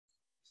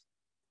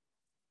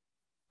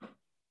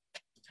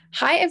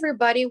Hi,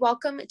 everybody.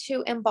 Welcome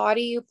to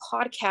Embody You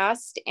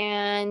podcast.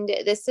 And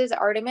this is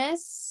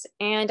Artemis.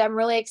 And I'm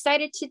really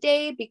excited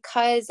today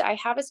because I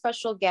have a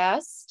special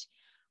guest,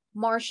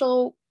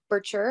 Marshall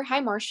Burtcher. Hi,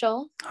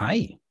 Marshall.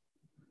 Hi.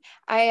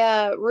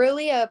 I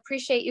really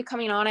appreciate you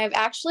coming on. I've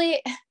had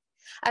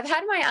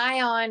my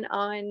eye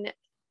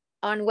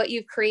on what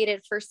you've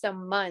created for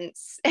some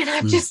months, and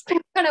I've just been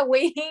kind of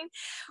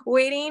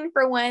waiting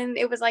for when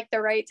it was like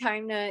the right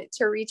time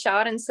to reach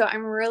out. And so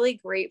I'm really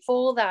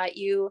grateful that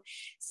you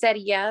said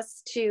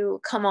yes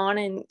to come on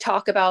and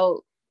talk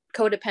about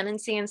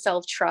codependency and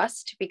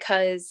self-trust,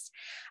 because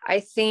I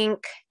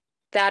think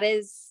that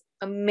is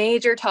a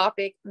major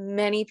topic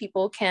many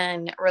people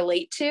can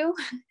relate to.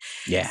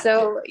 Yeah.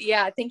 So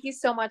yeah, thank you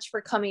so much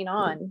for coming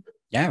on.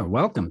 Yeah,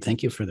 welcome.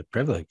 Thank you for the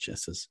privilege.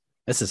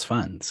 This is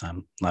fun. So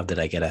I'm love that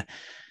I get a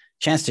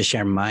chance to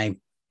share my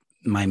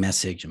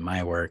message and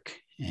my work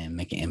and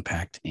make an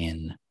impact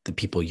in the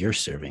people you're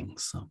serving.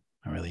 So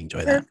I really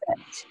enjoy that.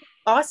 Perfect.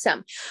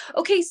 Awesome.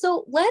 Okay,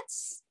 so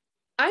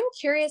I'm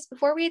curious,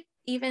 before we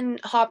even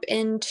hop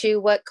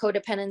into what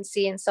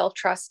codependency and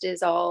self-trust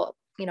is all,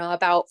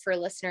 about for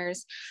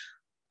listeners,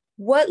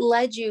 what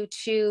led you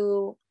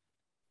to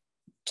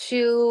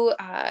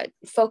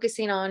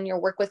focusing on your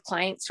work with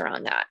clients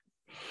around that?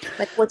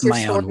 Like, what's your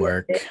My story? own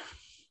work.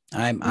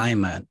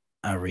 I'm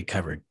a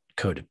recovered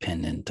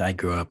codependent. I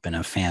grew up in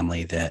a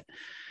family that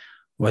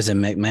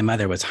my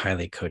mother was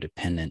highly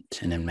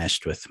codependent and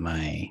enmeshed with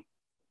my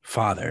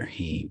father.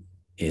 He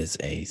is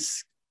a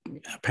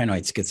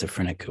paranoid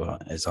schizophrenic who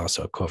is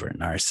also a covert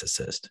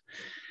narcissist.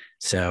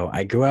 So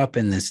I grew up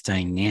in this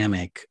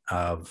dynamic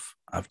of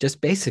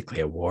just basically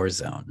a war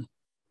zone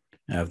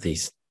of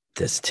this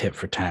tit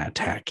for tat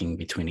attacking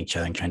between each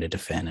other and trying to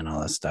defend and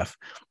all this stuff,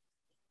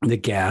 the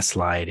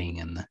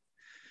gaslighting and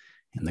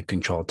the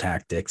control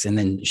tactics. And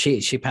then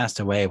she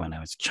passed away when I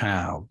was a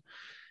child,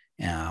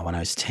 when I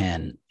was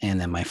 10. And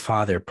then my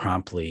father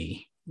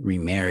promptly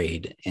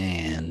remarried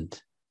and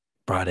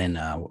brought in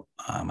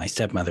my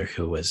stepmother,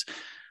 who was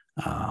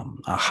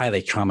a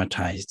highly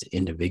traumatized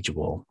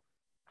individual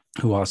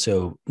who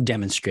also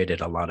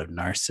demonstrated a lot of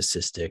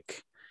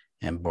narcissistic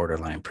and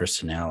borderline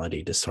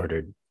personality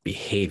disordered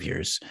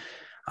behaviors.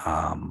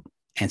 And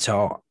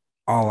so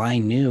all I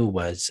knew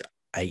was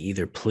I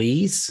either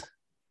please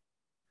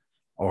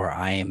or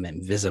I am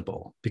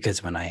invisible,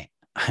 because when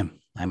I'm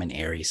an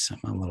Aries,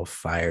 I'm a little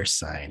fire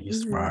sign,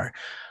 just far.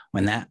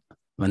 When that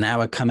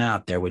would come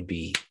out, there would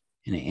be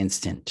an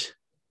instant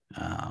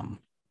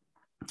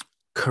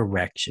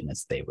correction,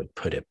 as they would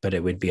put it, but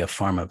it would be a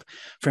form of,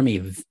 for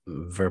me,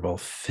 verbal,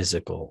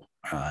 physical,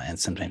 and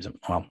sometimes,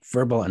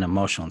 verbal and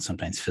emotional and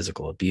sometimes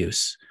physical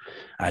abuse,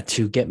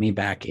 to get me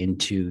back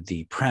into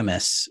the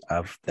premise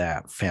of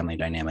that family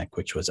dynamic,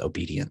 which was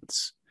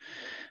obedience.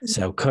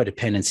 So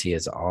codependency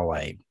is all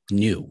I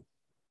knew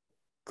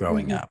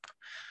growing up.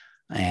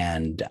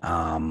 And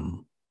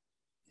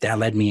that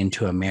led me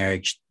into a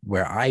marriage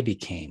where I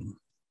became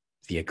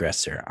the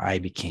aggressor. I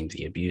became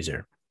the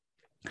abuser.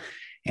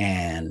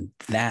 And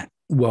that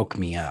woke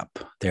me up.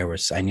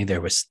 I knew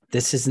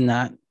this is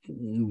not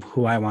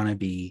who I want to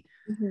be.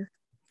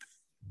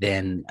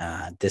 Then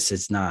this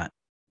is not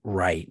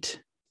right.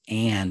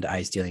 And I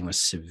was dealing with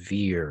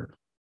severe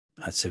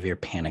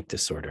panic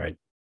disorder.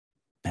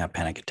 I have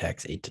panic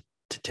attacks 8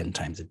 to 10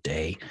 times a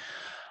day.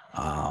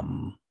 A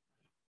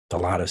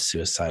lot of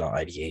suicidal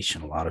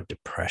ideation, a lot of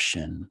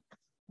depression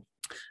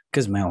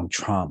because of my own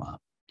trauma.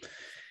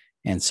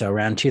 And so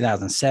around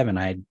 2007,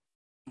 I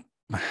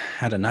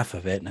had enough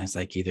of it. And I was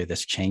like, either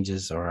this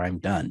changes or I'm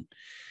done.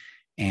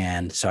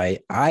 And so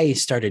I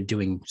started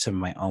doing some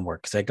of my own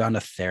work, because I'd gone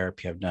to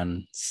therapy. I've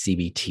done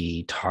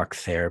CBT, talk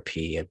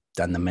therapy. I've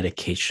done the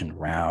medication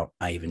route.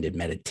 I even did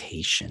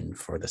meditation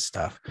for the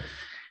stuff.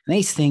 And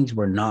these things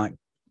were not,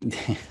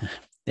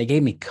 they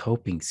gave me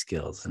coping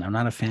skills. And I'm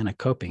not a fan of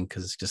coping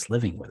because it's just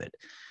living with it.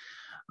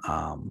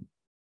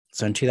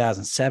 So in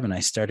 2007, I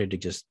started to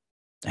just,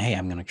 hey,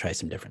 I'm going to try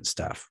some different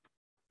stuff.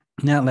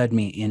 And that led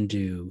me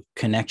into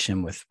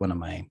connection with one of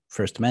my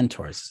first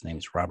mentors. His name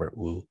is Robert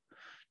Wu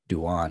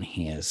Duan.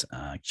 He is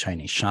a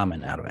Chinese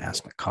shaman out of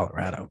Aspen,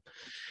 Colorado.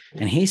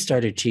 And he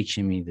started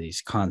teaching me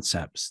these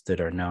concepts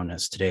that are known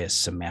as today as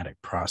somatic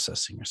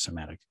processing or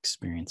somatic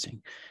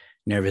experiencing,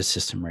 nervous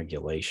system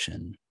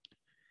regulation.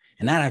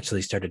 And that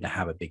actually started to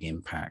have a big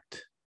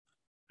impact.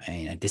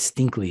 I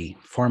distinctly,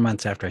 4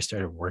 months after I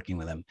started working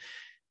with him,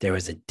 there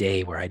was a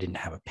day where I didn't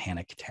have a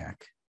panic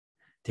attack.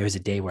 There was a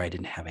day where I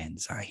didn't have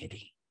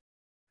anxiety.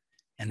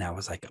 And that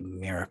was like a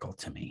miracle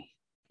to me.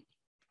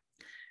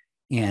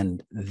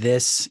 And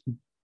this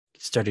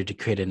started to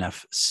create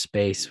enough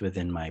space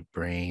within my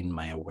brain,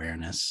 my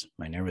awareness,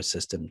 my nervous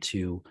system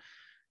to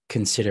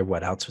consider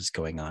what else was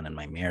going on in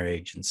my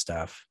marriage and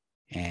stuff.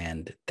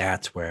 And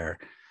that's where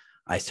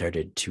I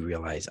started to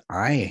realize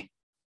I'm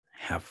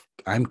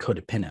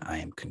codependent. I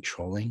am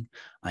controlling.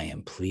 I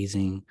am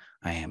pleasing.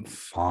 I am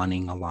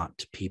fawning a lot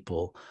to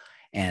people.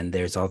 And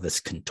there's all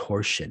this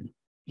contortion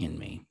in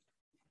me.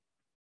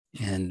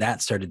 And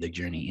that started the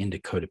journey into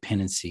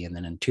codependency. And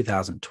then in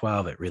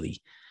 2012, it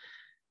really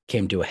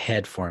came to a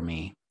head for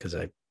me because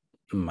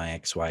my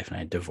ex-wife and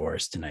I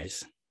divorced, and I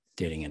was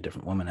dating a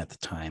different woman at the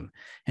time.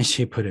 And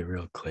she put it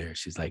real clear.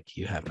 She's like,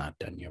 you have not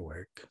done your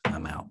work.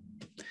 I'm out.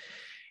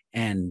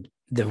 And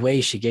the way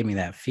she gave me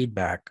that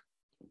feedback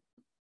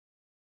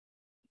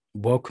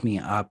woke me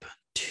up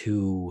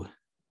to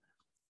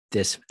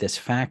this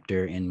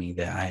factor in me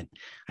that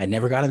I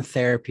never got in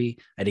therapy.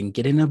 I didn't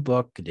get in a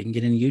book. I didn't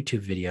get in a YouTube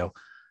video.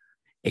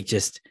 It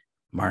just,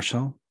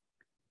 Marshall,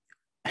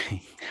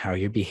 how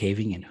you're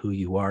behaving and who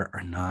you are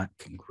not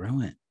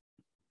congruent.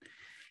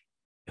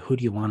 Who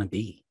do you want to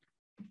be?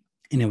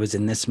 And it was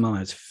in this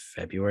moment, it's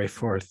February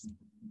 4th,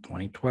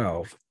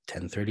 2012,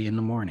 10:30 in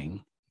the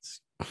morning,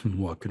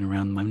 walking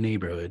around my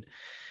neighborhood.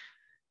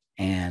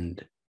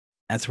 And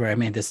that's where I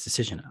made this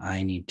decision.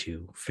 I need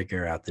to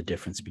figure out the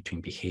difference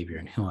between behavior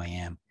and who I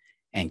am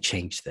and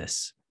change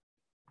this.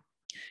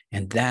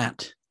 And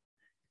that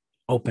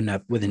opened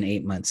up within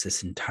 8 months,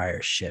 this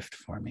entire shift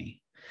for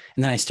me.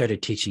 And then I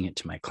started teaching it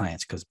to my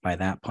clients, because by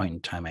that point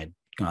in time, I'd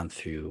gone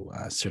through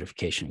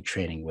certification and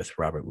training with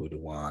Robert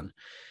Wuduwan,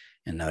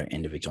 another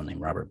individual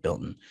named Robert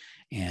Bilton,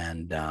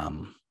 and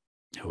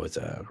who was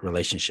a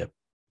relationship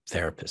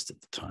therapist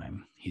at the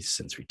time. He's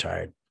since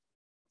retired.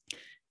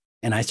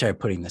 And I started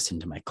putting this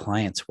into my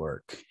clients'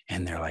 work,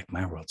 and they're like,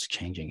 my world's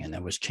changing. And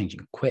it was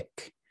changing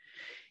quick.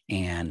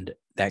 And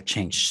that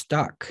change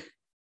stuck.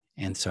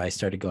 And so I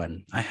started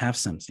going, I have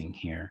something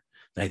here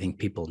that I think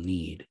people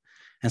need.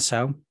 And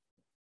so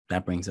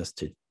that brings us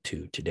to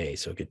today.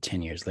 So a good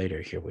 10 years later,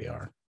 here we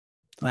are.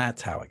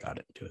 That's how I got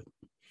into it.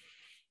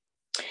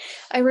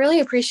 I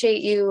really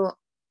appreciate you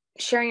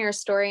sharing your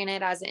story in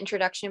it as an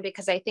introduction,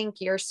 because I think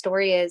your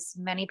story is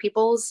many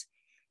people's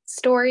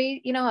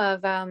story,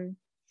 of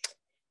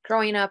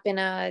growing up in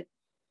a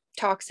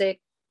toxic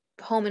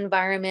home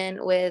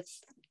environment with,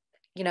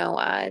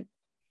 a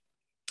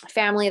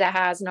family that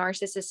has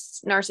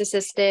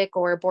narcissistic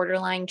or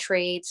borderline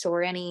traits,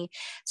 or any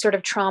sort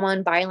of trauma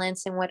and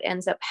violence, and what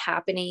ends up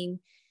happening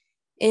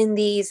in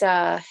these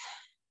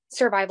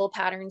survival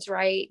patterns,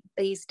 right?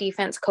 These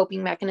defense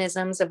coping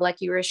mechanisms of, like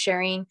you were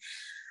sharing,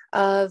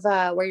 of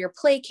where you're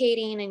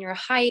placating and you're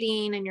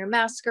hiding and you're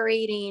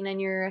masquerading,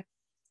 and you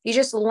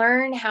just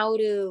learn how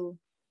to,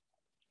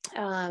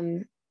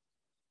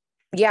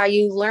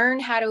 you learn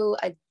how to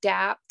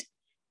adapt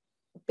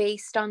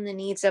based on the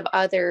needs of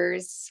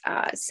others,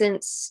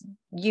 since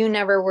you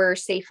never were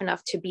safe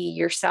enough to be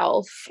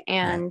yourself.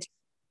 And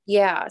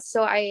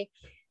so I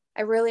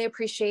really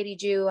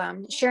appreciated you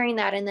sharing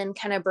that, and then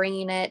kind of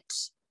bringing it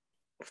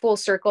full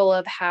circle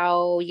of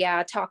how,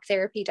 talk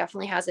therapy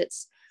definitely has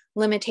its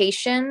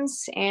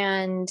limitations.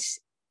 And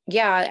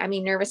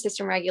nervous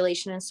system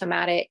regulation and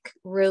somatic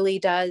really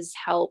does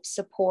help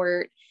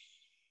support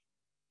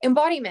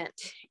embodiment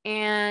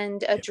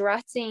and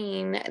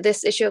addressing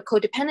this issue of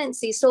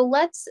codependency. So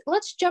let's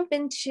jump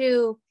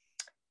into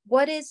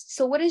what is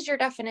your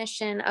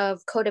definition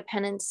of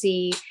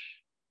codependency?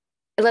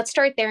 Let's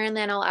start there, and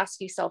then I'll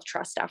ask you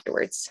self-trust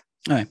afterwards.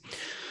 All right.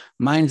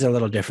 Mine's a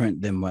little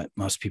different than what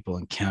most people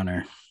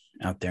encounter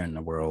out there in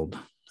the world.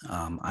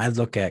 I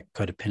look at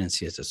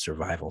codependency as a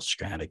survival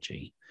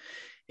strategy.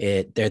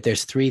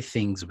 There's three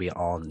things we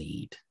all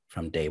need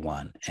from day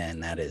one,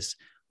 and that is,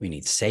 we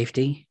need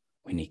safety,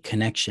 we need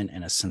connection,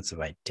 and a sense of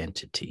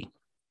identity.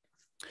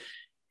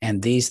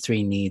 And these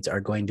three needs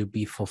are going to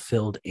be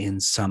fulfilled in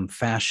some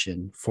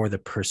fashion for the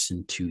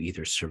person to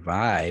either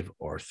survive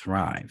or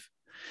thrive.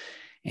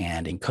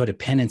 And in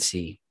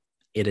codependency,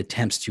 it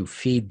attempts to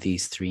feed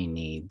these three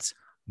needs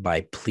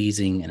by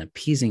pleasing and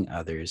appeasing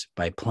others,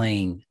 by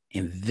playing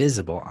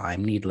invisible.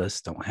 I'm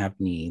needless, don't have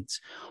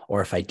needs. Or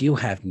if I do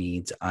have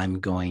needs, I'm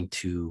going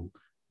to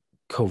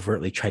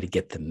covertly try to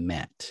get them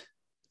met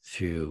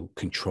through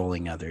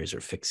controlling others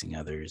or fixing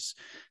others,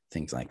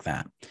 things like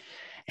that.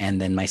 And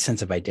then my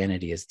sense of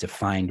identity is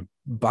defined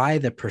by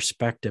the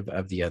perspective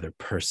of the other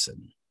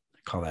person. I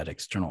call that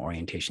external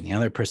orientation. The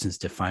other person is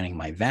defining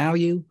my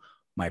value,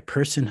 my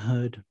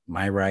personhood,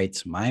 my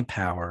rights, my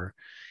power.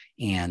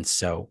 And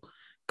so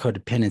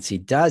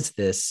codependency does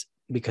this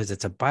because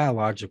it's a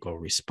biological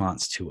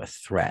response to a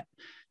threat.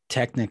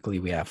 Technically,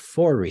 we have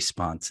 4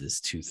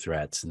 responses to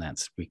threats, and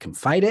that's, we can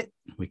fight it,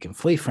 we can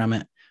flee from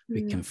it,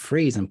 we can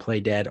freeze and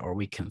play dead, or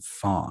we can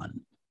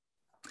fawn.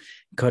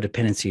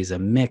 Codependency is a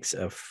mix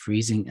of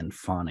freezing and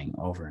fawning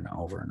over and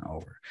over and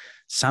over.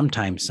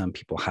 Sometimes some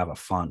people have a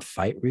fawn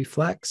fight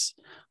reflex,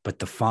 but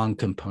the fawn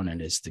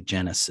component is the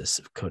genesis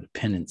of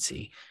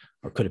codependency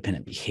or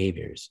codependent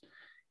behaviors.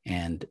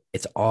 And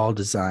it's all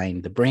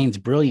designed, the brain's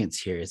brilliance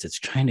here is it's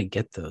trying to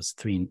get those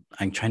three.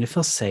 I'm trying to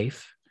feel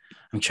safe,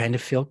 I'm trying to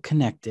feel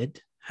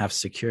connected, have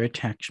secure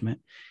attachment,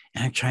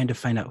 and I'm trying to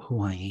find out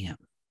who I am.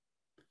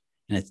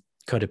 And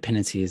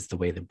codependency is the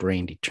way the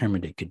brain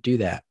determined it could do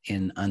that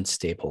in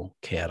unstable,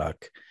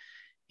 chaotic,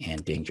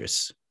 and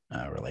dangerous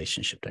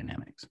relationship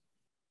dynamics.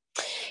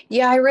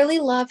 Yeah, I really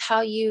love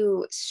how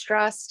you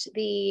stressed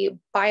the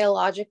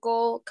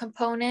biological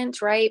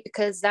component, right?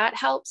 Because that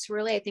helps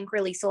really, I think,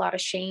 release a lot of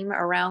shame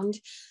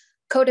around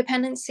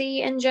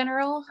codependency in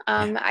general.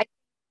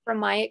 From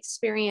my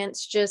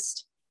experience,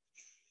 just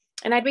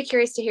and I'd be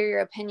curious to hear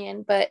your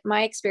opinion, but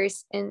my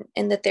experience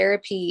in the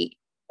therapy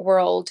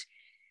world,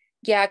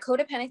 yeah,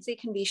 codependency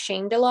can be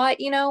shamed a lot,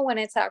 when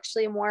it's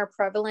actually more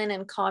prevalent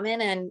and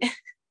common. And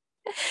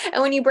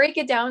and when you break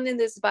it down in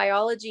this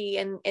biology,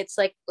 and it's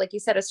like you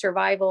said, a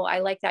survival, I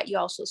like that you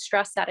also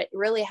stress that it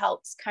really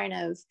helps kind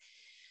of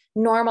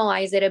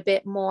normalize it a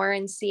bit more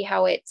and see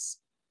how it's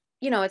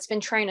been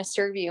trying to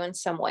serve you in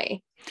some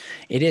way.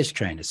 It is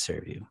trying to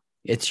serve you.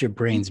 It's your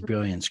brain's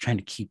brilliance trying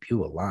to keep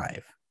you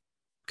alive,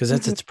 because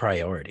that's its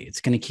priority.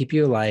 It's going to keep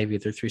you alive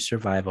either through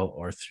survival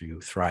or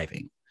through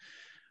thriving.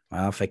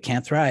 Well, if it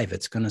can't thrive,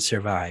 it's going to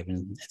survive,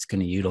 and it's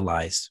going to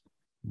utilize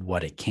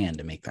what it can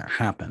to make that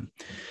happen.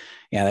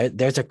 Yeah,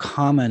 there's a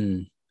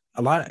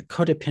lot of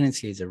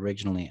codependency is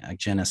originally a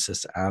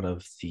genesis out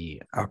of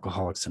the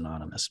Alcoholics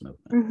Anonymous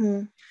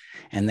movement.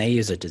 And they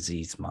use a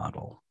disease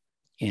model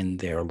in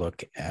their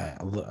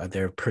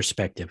their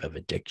perspective of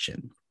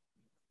addiction.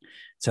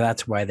 So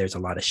that's why there's a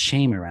lot of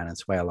shame around it.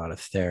 That's why a lot of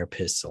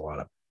therapists, a lot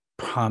of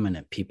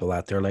prominent people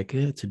out there are like,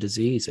 it's a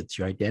disease. It's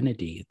your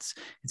identity.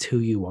 It's who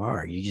you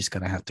are. You just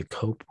going to have to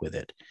cope with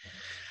it.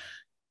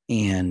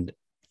 And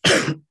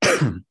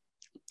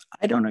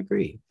I don't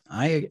agree.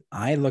 I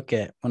look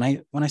at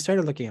when I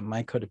started looking at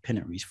my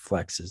codependent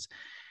reflexes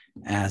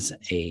as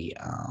a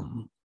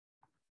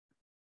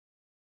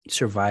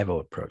survival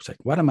approach.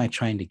 Like, what am I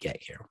trying to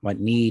get here? What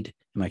need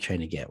am I trying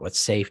to get? What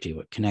safety?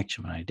 What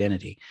connection? What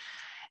identity?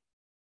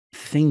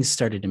 Things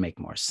started to make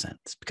more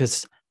sense,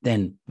 because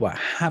then what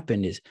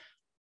happened is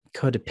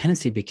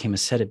codependency became a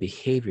set of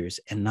behaviors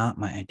and not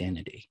my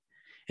identity.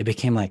 It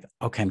became like,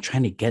 okay, I'm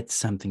trying to get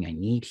something I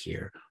need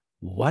here.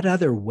 What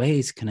other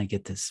ways can I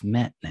get this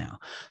met now?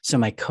 So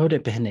my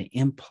codependent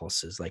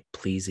impulses, like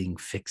pleasing,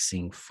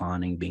 fixing,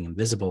 fawning, being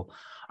invisible,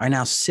 are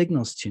now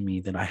signals to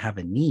me that I have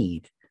a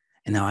need.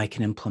 And now I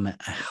can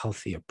implement a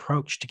healthy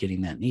approach to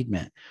getting that need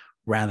met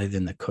rather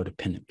than the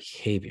codependent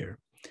behavior.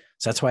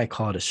 So that's why I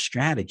call it a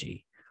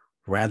strategy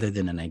rather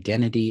than an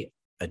identity,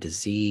 a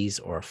disease,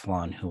 or a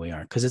flaw in who we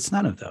are, because it's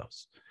none of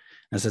those.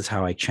 This is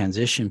how I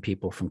transition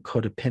people from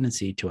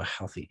codependency to a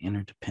healthy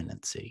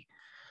interdependency,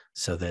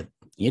 so that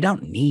you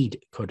don't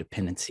need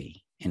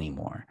codependency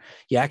anymore.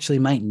 You actually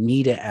might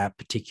need it at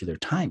particular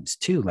times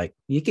too. Like,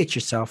 you get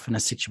yourself in a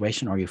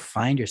situation, or you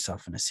find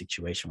yourself in a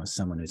situation with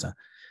someone who's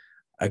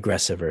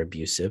aggressive or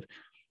abusive.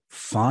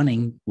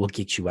 Fawning will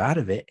get you out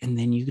of it, and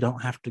then you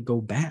don't have to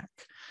go back.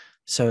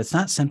 So it's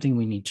not something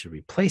we need to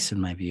replace,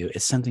 in my view.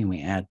 It's something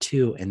we add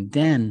to, and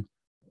then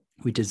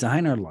we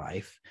design our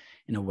life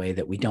in a way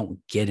that we don't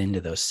get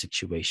into those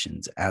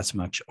situations as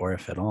much, or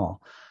if at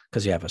all,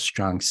 because you have a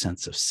strong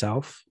sense of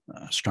self,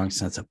 a strong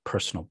sense of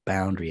personal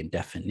boundary and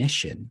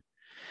definition.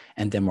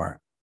 And then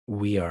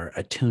we are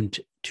attuned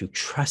to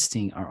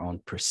trusting our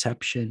own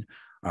perception,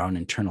 our own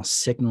internal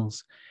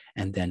signals,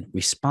 and then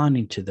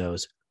responding to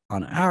those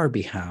on our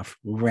behalf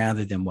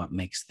rather than what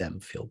makes them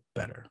feel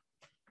better.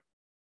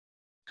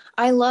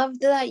 I love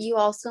that you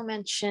also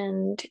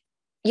mentioned,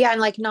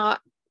 and like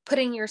not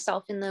putting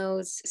yourself in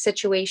those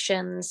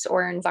situations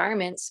or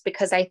environments,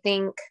 because I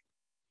think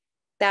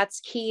that's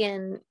key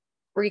in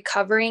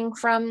recovering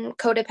from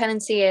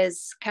codependency,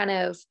 is kind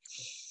of,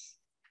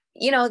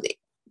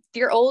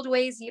 your old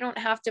ways. You don't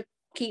have to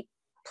keep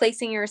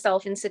placing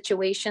yourself in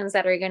situations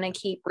that are going to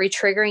keep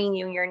re-triggering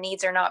you. Your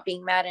needs are not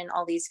being met, and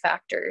all these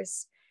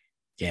factors.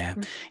 Yeah.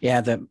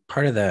 The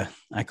part of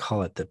I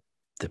call it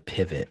the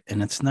pivot,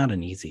 and it's not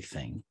an easy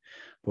thing,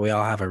 but we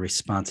all have a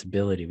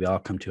responsibility. We all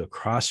come to a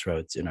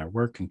crossroads in our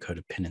work in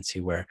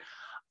codependency where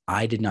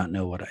I did not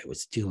know what I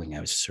was doing. I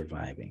was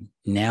surviving.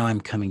 Now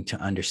I'm coming to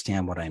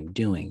understand what I'm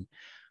doing,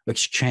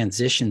 which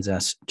transitions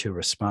us to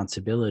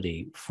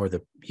responsibility for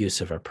the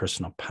use of our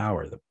personal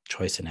power, the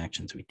choice and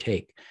actions we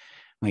take.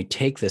 When we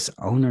take this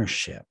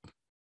ownership,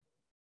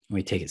 when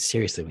we take it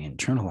seriously, we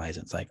internalize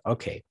it. It's like,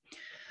 okay,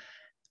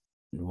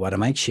 what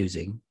am I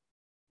choosing?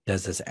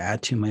 Does this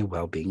add to my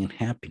well-being and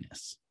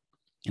happiness?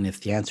 And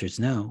if the answer is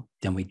no,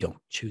 then we don't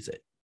choose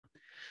it.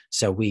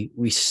 So we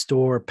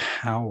restore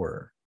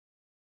power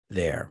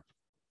there.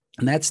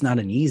 And that's not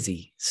an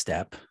easy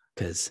step,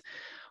 because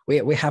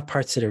we have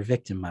parts that are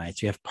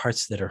victimized. We have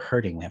parts that are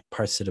hurting. We have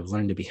parts that have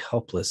learned to be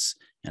helpless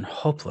and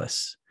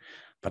hopeless.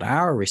 But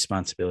our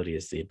responsibility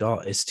as the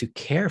adult is to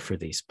care for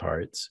these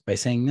parts by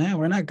saying, no,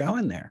 we're not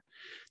going there.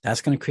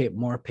 That's going to create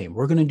more pain.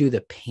 We're going to do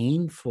the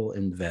painful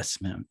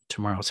investment,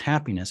 tomorrow's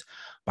happiness,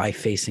 by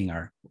facing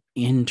our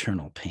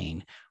internal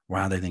pain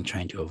rather than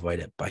trying to avoid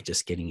it by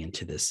just getting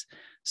into this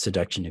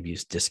seduction,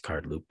 abuse,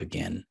 discard loop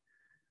again,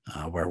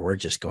 where we're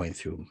just going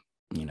through,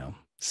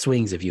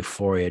 swings of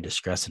euphoria,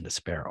 distress, and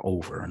despair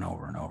over and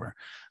over and over.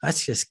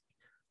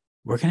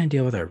 We're going to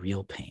deal with our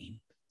real pain.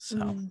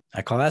 So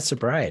I call that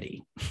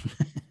sobriety.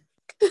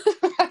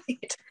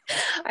 Right.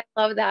 I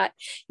love that.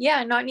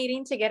 Yeah. Not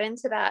needing to get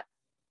into that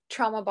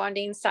trauma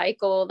bonding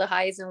cycle, the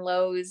highs and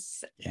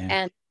lows. Yeah.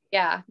 And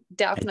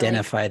definitely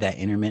identify that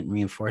intermittent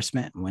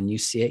reinforcement. When you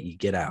see it, you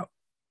get out.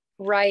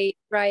 Right.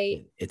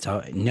 It's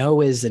all,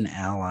 no is an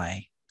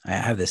ally. I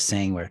have this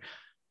saying where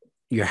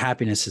your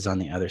happiness is on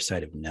the other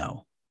side of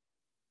no.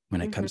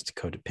 when it comes to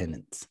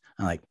codependence.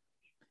 I'm like,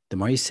 the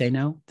more you say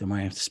no, the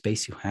more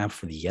space you have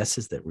for the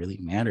yeses that really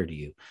matter to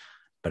you.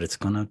 But it's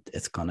gonna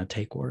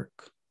take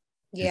work.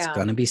 It's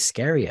gonna be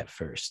scary at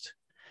first,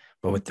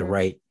 but with the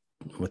right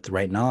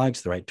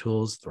knowledge, the right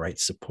tools, the right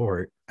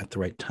support at the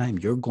right time,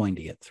 you're going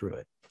to get through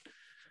it.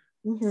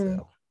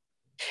 So,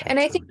 and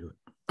I think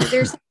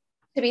there's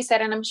to be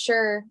said, and I'm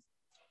sure,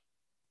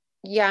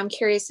 I'm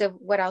curious of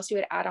what else you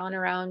would add on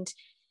around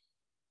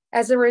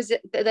as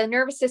the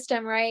nervous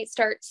system, right,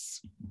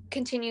 starts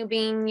continue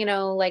being,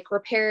 like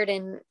repaired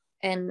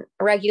and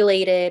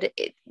regulated,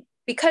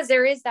 because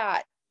there is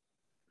that,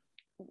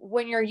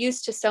 when you're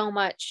used to so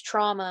much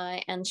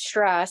trauma and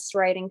stress,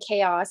 right, and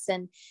chaos,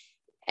 and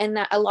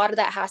that a lot of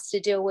that has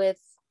to do with,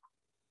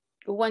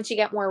 once you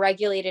get more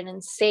regulated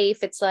and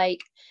safe, it's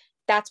like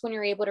that's when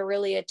you're able to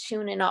really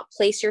attune and not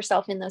place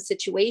yourself in those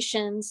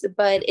situations.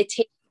 But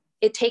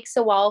it takes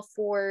a while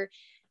for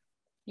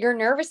your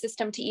nervous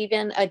system to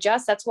even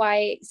adjust. That's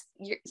why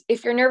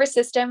if your nervous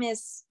system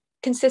is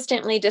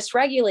consistently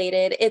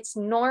dysregulated, it's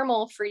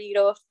normal for you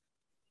to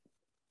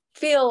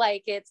feel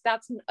like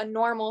that's a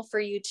normal for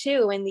you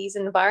too in these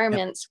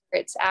environments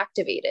where it's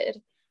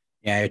activated.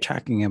 Yeah, you're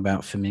talking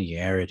about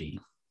familiarity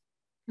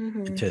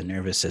to the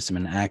nervous system.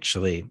 And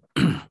actually,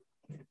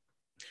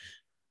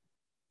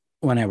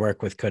 when I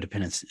work with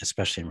codependence,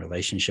 especially in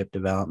relationship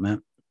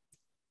development,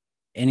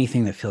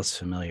 anything that feels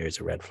familiar is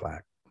a red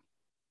flag.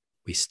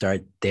 We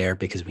start there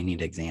because we need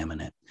to examine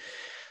it.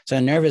 So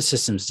a nervous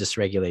system's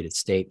dysregulated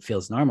state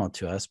feels normal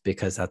to us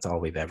because that's all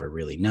we've ever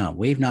really known.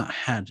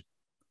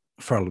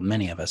 For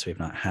many of us, we've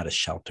not had a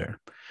shelter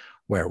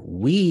where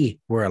we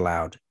were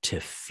allowed to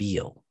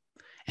feel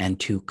and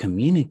to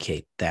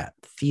communicate that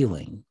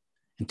feeling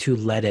and to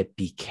let it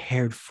be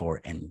cared for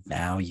and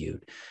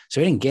valued.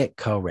 So we didn't get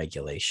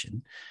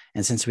co-regulation.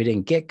 And since we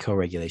didn't get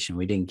co-regulation,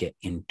 we didn't get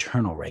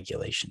internal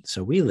regulation.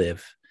 So we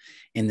live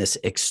in this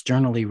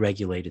externally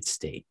regulated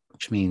state,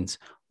 which means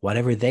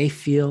whatever they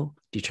feel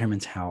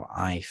determines how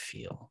I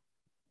feel.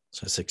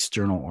 So this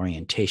external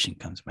orientation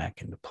comes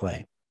back into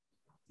play.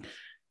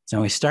 So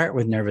when we start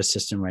with nervous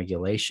system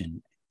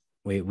regulation,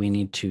 we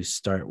need to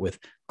start with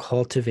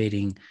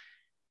cultivating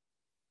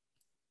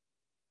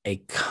a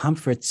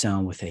comfort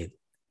zone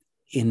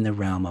in the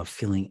realm of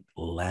feeling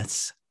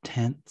less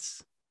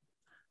tense,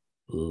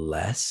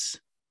 less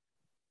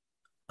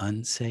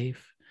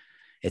unsafe.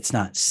 It's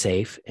not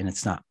safe and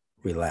it's not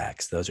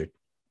relaxed. Those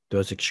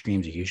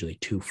extremes are usually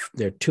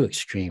they're too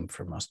extreme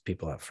for most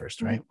people at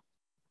first, right?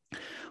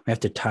 We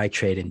have to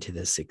titrate into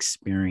this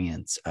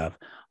experience of,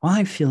 well,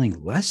 I'm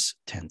feeling less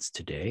tense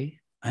today.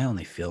 I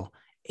only feel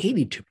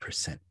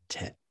 82%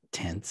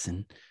 tense,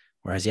 and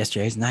whereas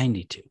yesterday is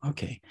 92.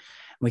 Okay.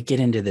 We get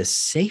into this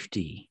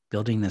safety,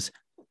 building this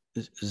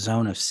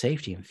zone of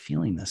safety and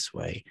feeling this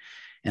way,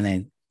 and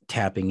then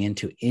tapping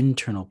into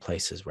internal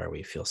places where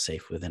we feel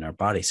safe within our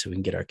body so we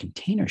can get our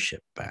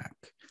containership back.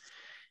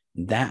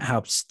 That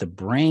helps the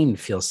brain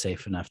feel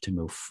safe enough to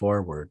move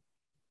forward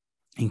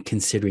in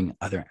considering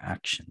other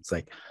actions.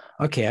 Like,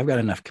 okay, I've got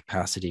enough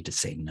capacity to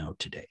say no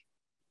today.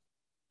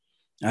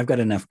 I've got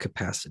enough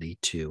capacity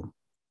to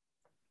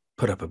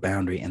put up a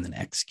boundary and then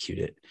execute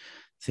it,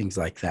 things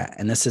like that.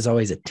 And this is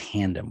always a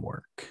tandem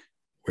work.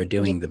 We're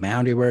doing the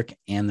boundary work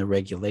and the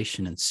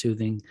regulation and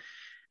soothing,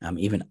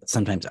 even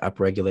sometimes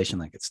upregulation,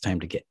 like it's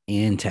time to get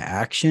into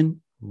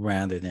action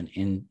rather than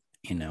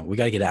we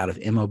got to get out of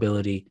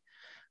immobility,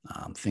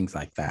 things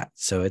like that.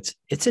 So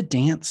it's a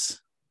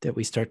dance that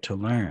we start to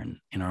learn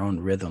in our own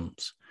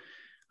rhythms.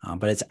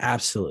 But it's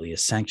absolutely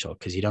essential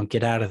because you don't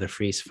get out of the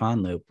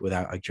freeze-fawn loop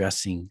without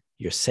addressing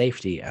your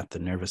safety at the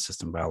nervous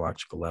system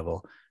biological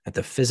level, at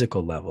the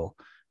physical level,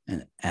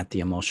 and at the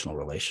emotional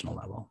relational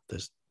level.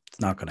 It's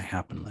not going to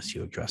happen unless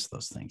you address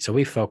those things. So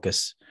we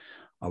focus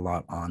a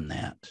lot on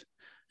that.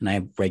 And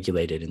I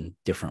regulate it in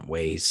different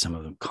ways, some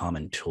of the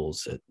common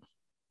tools that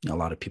a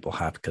lot of people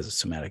have because of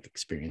somatic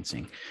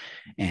experiencing,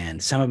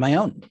 and some of my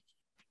own.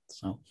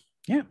 So,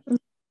 yeah.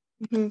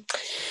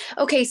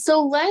 Okay,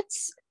 so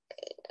let's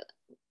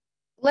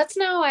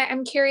now,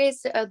 I'm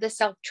curious of the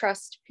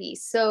self-trust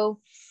piece. So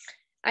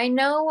I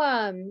know,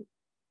 I'm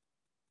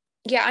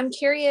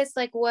curious,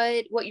 like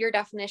what your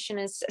definition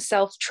is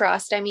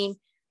self-trust. I mean,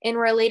 in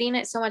relating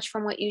it so much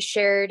from what you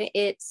shared,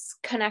 it's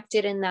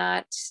connected in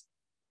that,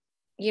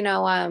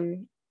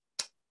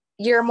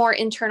 you're more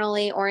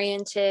internally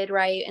oriented,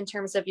 right? In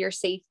terms of your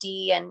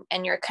safety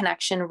and your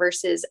connection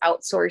versus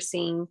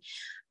outsourcing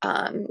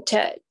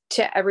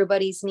to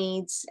everybody's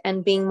needs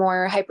and being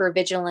more hyper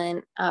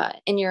vigilant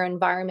in your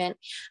environment.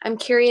 I'm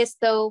curious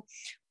though,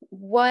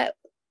 why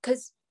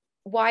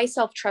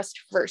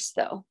self-trust first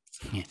though?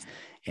 Yeah,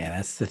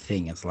 that's the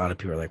thing. Is a lot of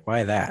people are like,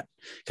 why that?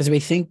 Because we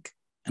think,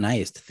 and I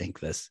used to think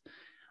this,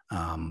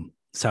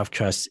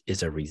 self-trust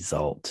is a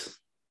result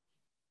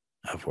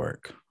of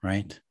work,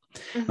 right?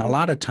 And a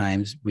lot of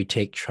times we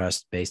take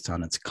trust based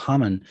on its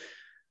common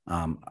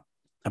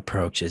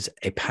approach is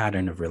a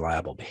pattern of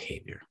reliable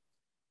behavior,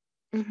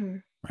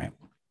 right?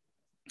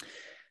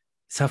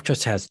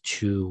 Self-trust has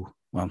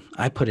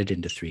I put it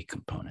into three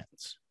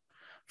components.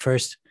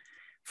 First,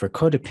 For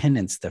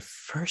codependence, the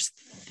first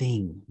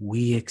thing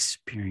we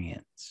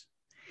experience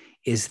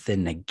is the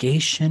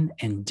negation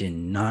and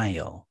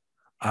denial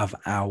of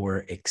our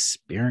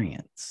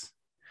experience.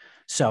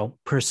 So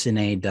person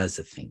A does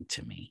a thing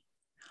to me.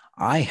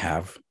 I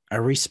have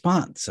a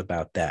response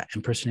about that.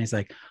 And person A is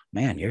like,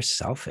 man, you're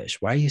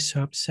selfish. Why are you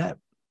so upset?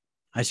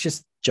 I was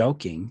just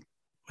joking.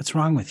 What's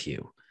wrong with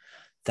you?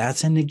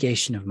 That's a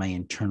negation of my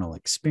internal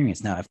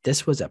experience. Now, if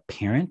this was a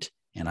parent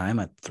and I'm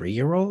a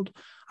 3-year-old,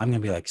 I'm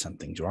going to be like,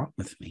 something's wrong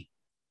with me.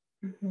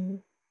 Mm-hmm.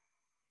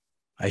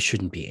 I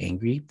shouldn't be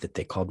angry that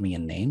they called me a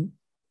name.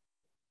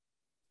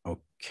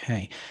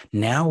 Okay.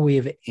 Now we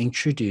have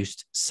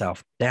introduced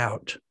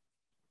self-doubt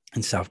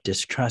and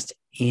self-distrust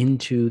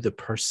into the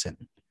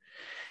person.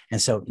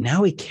 And so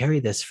now we carry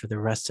this for the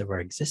rest of our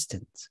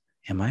existence.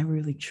 Am I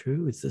really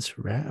true? Is this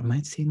right? Am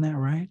I seeing that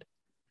right?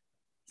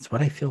 Is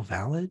what I feel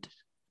valid?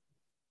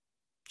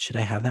 Should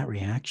I have that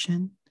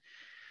reaction?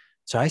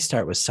 So I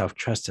start with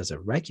self-trust as a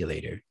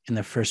regulator. And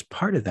the first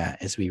part of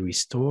that is we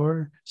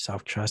restore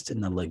self-trust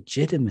in the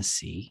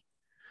legitimacy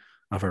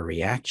of our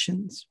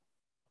reactions,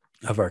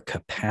 of our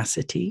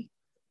capacity,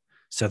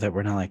 so that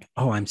we're not like,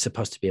 oh, I'm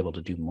supposed to be able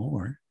to do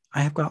more.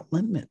 I have got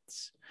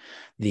limits.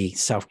 The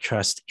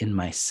self-trust in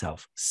my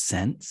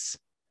self-sense.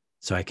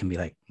 So I can be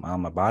like, well,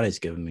 my body's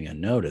giving me a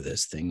no to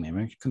this thing.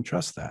 Maybe I can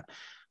trust that.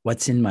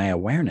 What's in my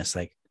awareness?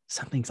 Like,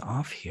 something's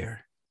off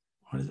here.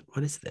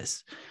 What is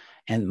this?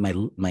 And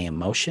my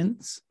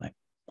emotions, like,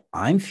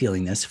 I'm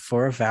feeling this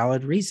for a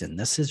valid reason.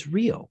 This is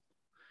real.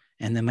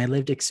 And then my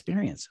lived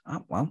experience.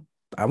 Oh, well,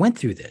 I went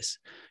through this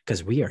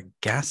because we are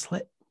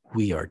gaslit.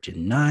 We are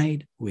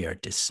denied. We are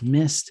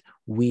dismissed.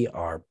 We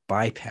are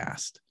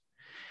bypassed.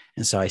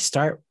 And so I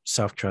start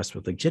self-trust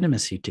with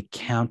legitimacy to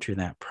counter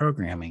that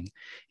programming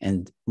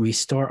and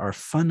restore our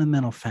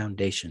fundamental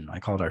foundation. I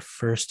call it our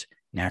first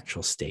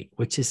natural state,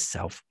 which is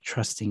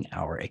self-trusting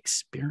our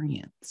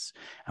experience,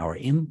 our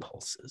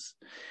impulses.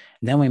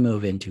 And then we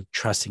move into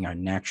trusting our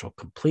natural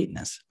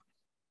completeness.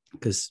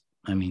 Because,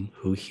 I mean,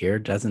 who here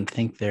doesn't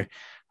think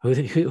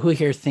who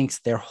here thinks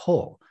they're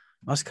whole?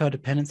 Most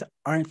codependents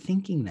aren't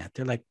thinking that.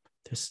 They're like,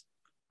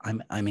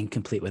 I'm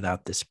incomplete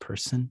without this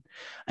person.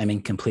 I'm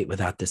incomplete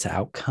without this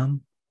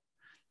outcome.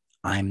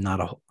 I'm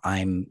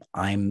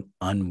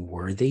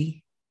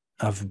unworthy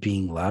of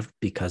being loved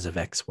because of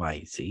X,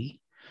 Y, Z.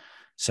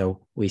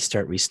 So we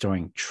start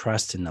restoring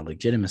trust in the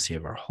legitimacy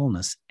of our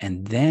wholeness,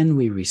 and then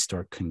we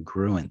restore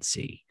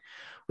congruency,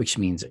 which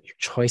means that your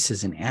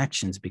choices and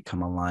actions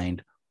become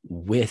aligned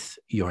with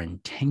your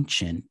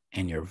intention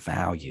and your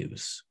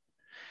values.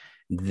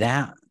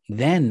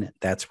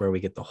 That's where we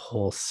get the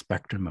whole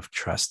spectrum of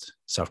trust,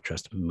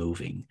 self-trust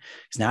moving.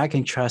 Because now I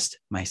can trust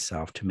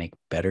myself to make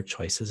better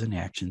choices and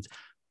actions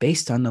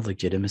based on the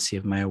legitimacy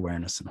of my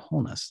awareness and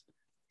wholeness.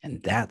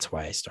 And that's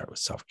why I start with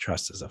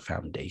self-trust as a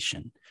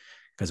foundation.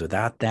 Because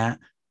without that,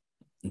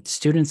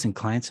 students and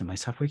clients and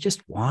myself, we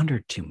just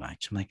wandered too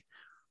much. I'm like,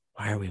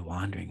 why are we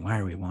wandering? Why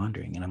are we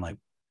wandering? And I'm like,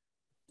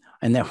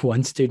 and that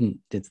one student,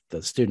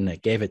 the student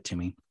that gave it to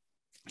me,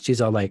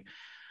 she's all like,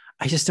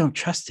 I just don't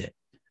trust it.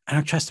 I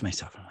don't trust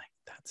myself. I'm like,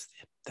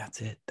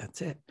 that's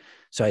it.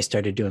 So I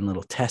started doing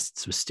little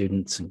tests with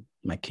students and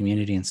my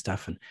community and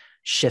stuff, and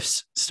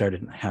shifts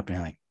started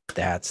happening. Like,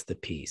 that's the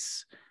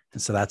piece.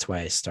 And so that's why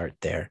I start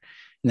there.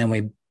 And then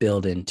we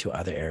build into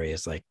other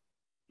areas like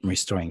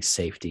restoring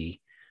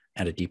safety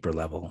at a deeper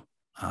level,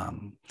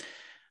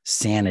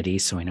 sanity,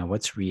 so we know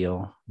what's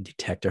real,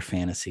 detect our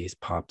fantasies,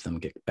 pop them,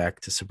 get back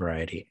to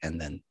sobriety,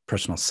 and then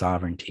personal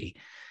sovereignty.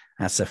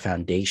 That's the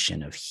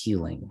foundation of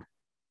healing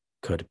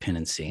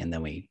codependency. And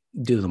then we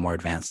do the more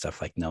advanced stuff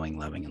like knowing,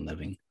 loving, and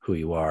living who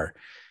you are,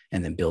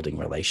 and then building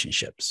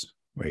relationships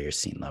where you're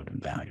seen, loved,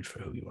 and valued for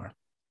who you are.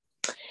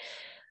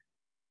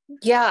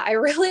 Yeah, I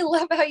really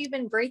love how you've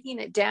been breaking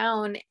it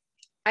down.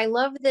 I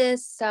love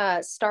this,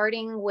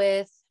 starting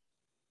with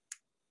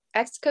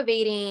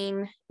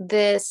excavating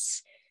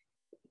this,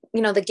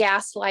 the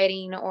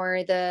gaslighting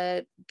or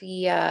the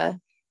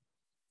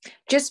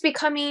just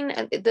becoming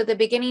the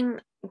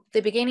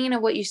beginning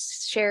of what you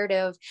shared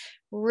of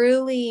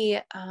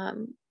really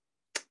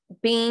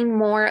being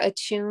more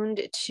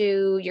attuned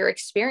to your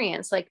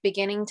experience, like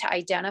beginning to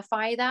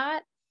identify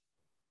that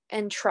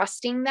and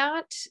trusting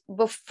that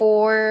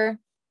before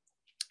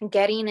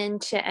getting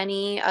into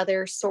any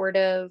other sort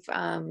of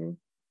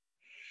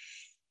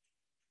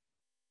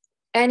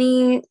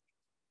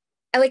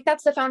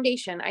that's the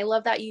foundation. I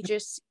love that you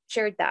just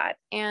shared that.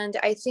 And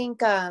I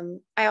think I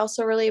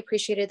also really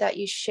appreciated that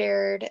you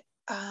shared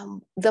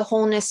the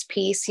wholeness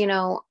piece.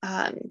 The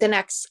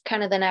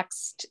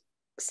next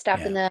step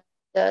in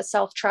the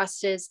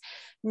self-trust is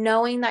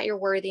knowing that you're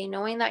worthy,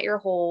 knowing that you're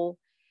whole,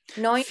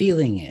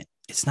 feeling it.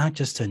 It's not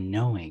just a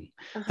knowing.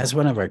 That's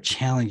one of our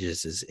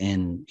challenges is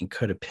in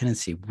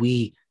codependency.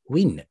 We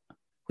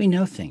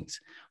know things.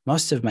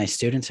 Most of my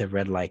students have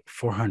read like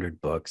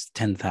 400 books,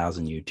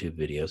 10,000 YouTube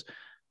videos.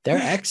 They're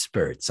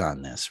experts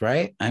on this,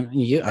 right? I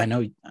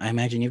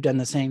imagine you've done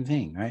the same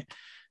thing, right?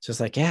 So it's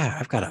like, yeah,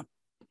 I've got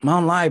my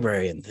own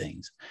library and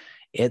things.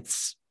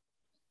 It's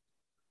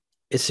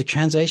it's a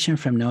translation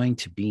from knowing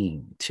to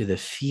being, to the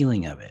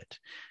feeling of it,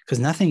 because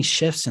nothing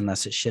shifts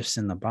unless it shifts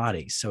in the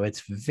body. So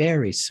it's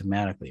very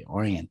somatically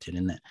oriented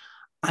in that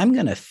I'm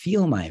going to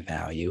feel my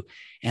value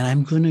and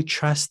I'm going to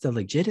trust the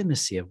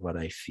legitimacy of what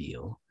I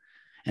feel.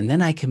 And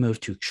then I can move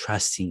to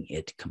trusting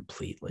it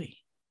completely.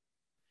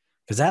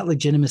 Because that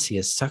legitimacy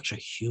is such a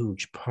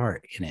huge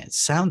part in it. It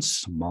sounds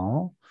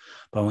small,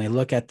 but when we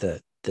look at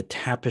the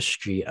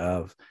tapestry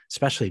of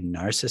especially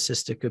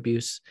narcissistic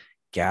abuse,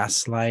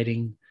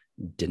 gaslighting,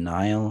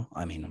 denial,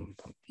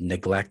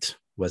 neglect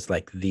was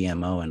like the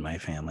MO in my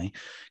family,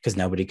 because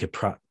nobody could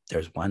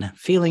there's one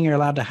feeling you're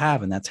allowed to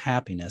have, and that's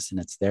happiness, and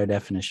it's their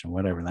definition,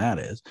 whatever that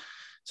is.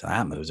 So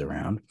that moves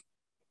around.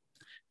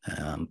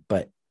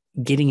 But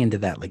getting into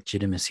that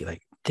legitimacy,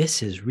 like,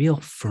 this is real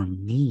for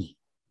me.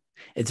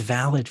 It's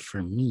valid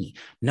for me.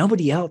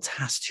 Nobody else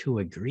has to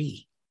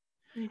agree.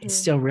 Mm-hmm. It's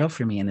still real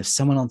for me. And if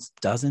someone else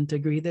doesn't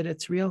agree that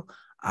it's real,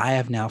 I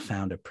have now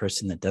found a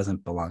person that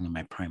doesn't belong in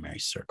my primary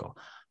circle,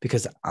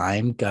 because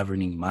I'm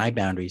governing my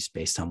boundaries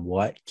based on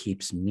what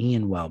keeps me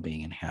in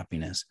well-being and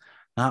happiness,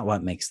 not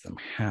what makes them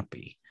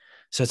happy.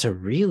 So it's a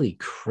really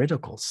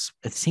critical,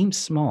 it seems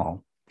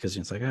small because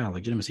it's like, oh,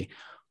 legitimacy,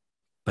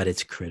 but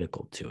it's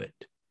critical to it.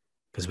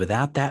 Because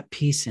without that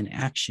piece in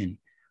action,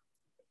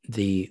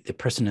 the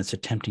person that's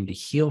attempting to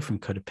heal from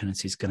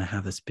codependency is going to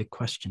have this big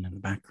question in the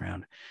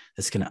background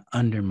that's going to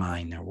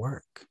undermine their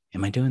work.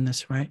 Am I doing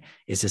this right?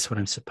 Is this what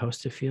I'm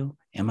supposed to feel?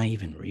 Am I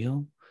even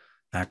real?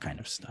 That kind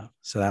of stuff.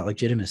 So that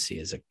legitimacy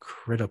is a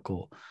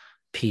critical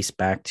piece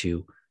back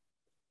to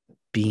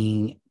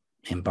being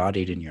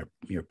embodied in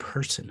your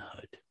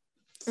personhood.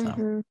 So.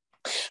 Mm-hmm.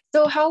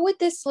 So how would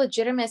this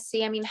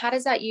legitimacy, how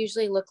does that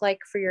usually look like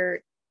for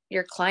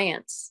your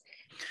clients?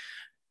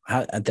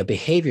 The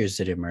behaviors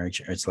that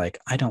emerge, it's like,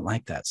 I don't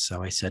like that,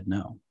 so I said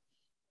no.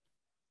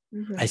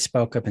 Mm-hmm. I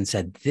spoke up and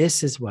said,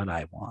 this is what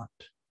I want.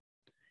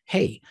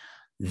 Hey,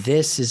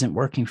 this isn't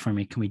working for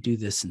me. Can we do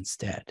this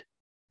instead?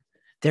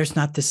 There's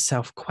not this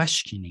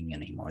self-questioning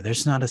anymore.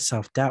 There's not a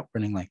self-doubt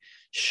running like,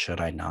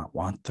 should I not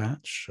want that?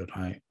 Should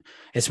I?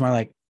 It's more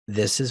like,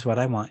 this is what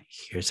I want.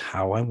 Here's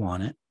how I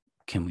want it.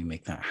 Can we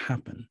make that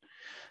happen?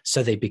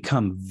 So they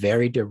become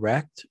very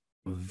direct,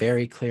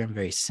 very clear, and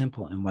very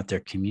simple in what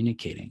they're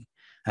communicating.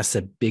 That's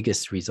the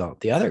biggest result.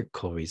 The other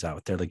cool result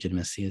with their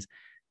legitimacy is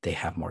they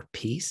have more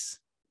peace,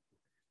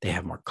 they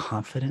have more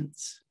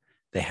confidence,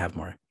 they have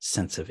more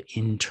sense of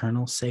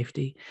internal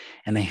safety,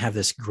 and they have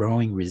this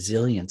growing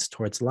resilience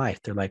towards life.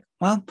 They're like,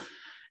 well,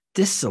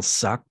 this will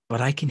suck, but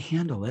I can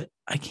handle it.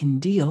 I can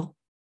deal,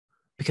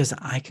 because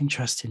I can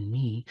trust in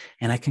me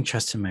and I can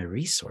trust in my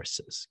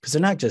resources, because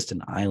they're not just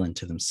an island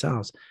to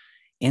themselves.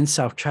 In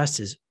self-trust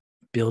is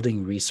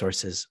building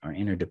resources or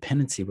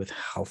interdependency with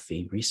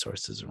healthy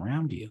resources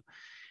around you.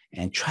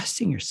 And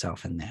trusting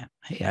yourself in that.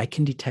 Hey, I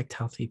can detect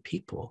healthy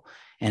people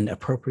and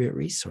appropriate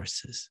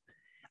resources.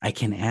 I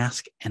can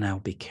ask and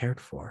I'll be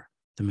cared for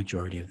the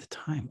majority of the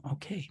time.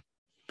 Okay.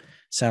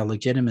 So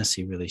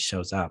legitimacy really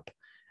shows up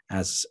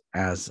as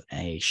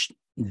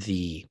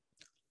the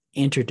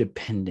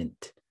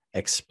interdependent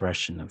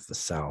expression of the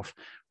self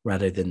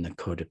rather than the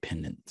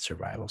codependent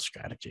survival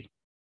strategy.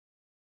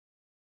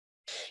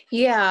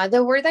 Yeah.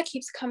 The word that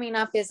keeps coming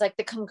up is like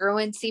the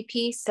congruency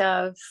piece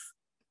of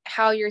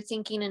how you're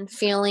thinking and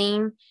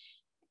feeling,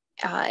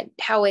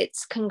 how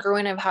it's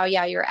congruent of how,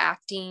 you're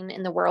acting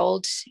in the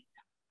world.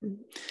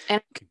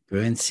 And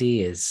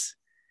congruency is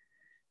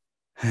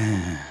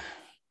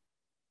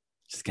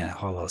just going to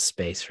hold a little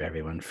space for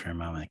everyone for a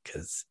moment,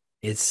 because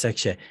it's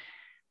such a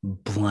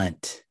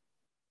blunt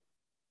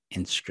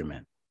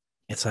instrument.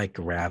 It's like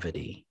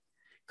gravity.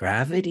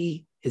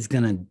 Gravity is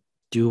going to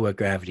do what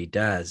gravity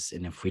does.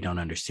 And if we don't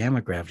understand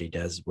what gravity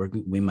does,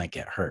 we might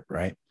get hurt,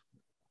 right?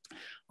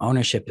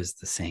 Ownership is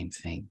the same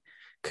thing.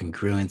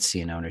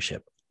 Congruency and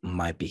ownership.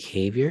 My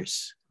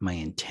behaviors, my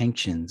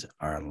intentions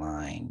are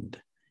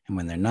aligned. And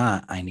when they're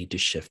not, I need to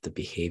shift the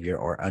behavior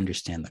or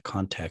understand the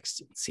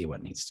context and see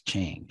what needs to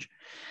change.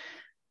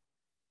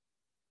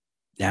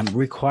 That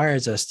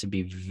requires us to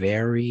be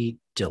very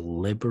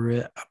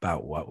deliberate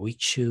about what we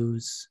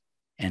choose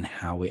and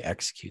how we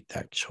execute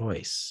that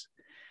choice.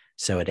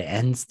 So it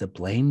ends the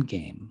blame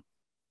game,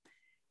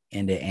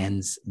 and it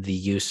ends the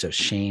use of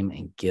shame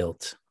and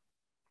guilt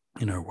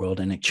in our world,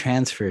 and it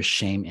transfers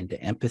shame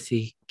into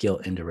empathy,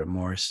 guilt into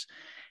remorse,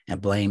 and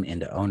blame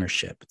into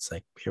ownership. It's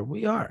like, here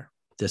we are.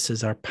 This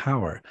is our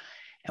power.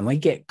 And we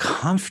get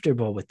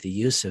comfortable with the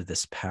use of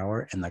this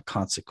power and the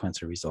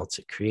consequence or results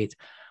it creates.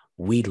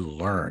 We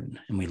learn,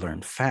 and we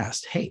learn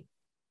fast. Hey,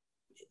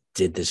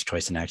 did this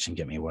choice and action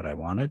get me what I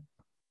wanted?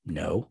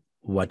 No.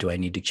 What do I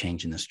need to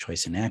change in this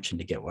choice and action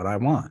to get what I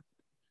want?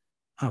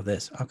 Oh,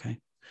 this. Okay.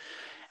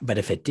 But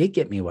if it did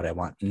get me what I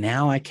want,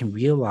 now I can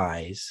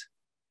realize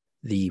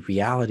the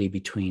reality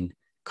between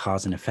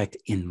cause and effect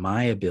in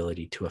my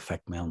ability to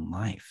affect my own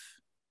life.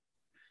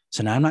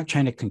 So now I'm not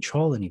trying to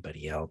control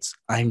anybody else.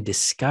 I'm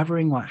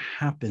discovering what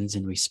happens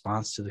in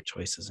response to the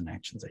choices and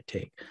actions I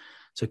take.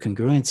 So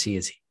congruency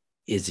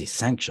is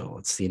essential.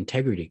 It's the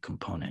integrity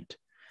component.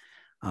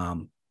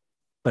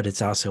 But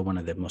it's also one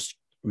of the most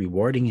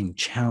rewarding and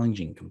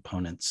challenging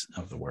components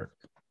of the work.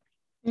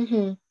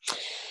 Mm-hmm.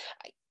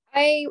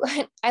 I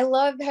I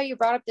love how you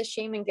brought up the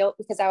shame and guilt,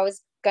 because I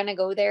was gonna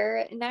go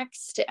there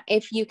next.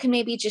 If you can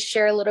maybe just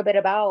share a little bit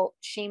about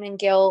shame and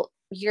guilt,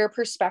 your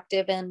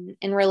perspective in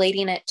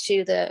relating it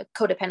to the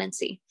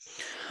codependency.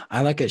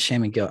 I look at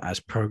shame and guilt as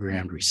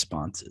programmed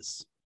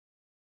responses.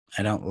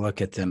 I don't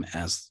look at them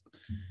as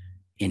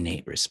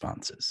innate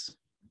responses.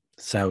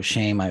 So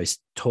shame, I was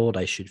told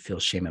I should feel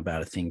shame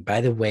about a thing.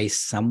 By the way,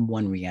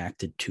 someone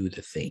reacted to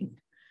the thing.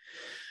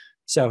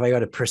 So if I go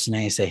to person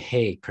A and say,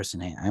 hey,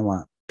 person A, I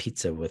want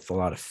pizza with a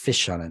lot of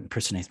fish on it. And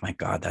person A is, my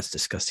God, that's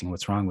disgusting.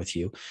 What's wrong with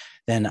you?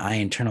 Then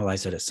I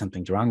internalize that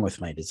something's wrong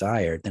with my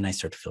desire. Then I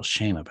start to feel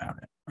shame about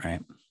it,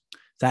 right?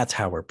 That's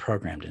how we're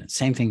programmed in it.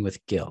 Same thing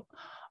with guilt.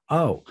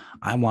 Oh,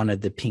 I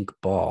wanted the pink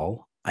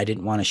ball. I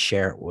didn't want to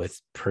share it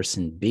with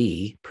person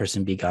B.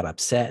 Person B got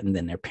upset, and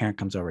then their parent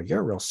comes over. You're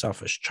a real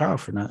selfish child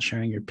for not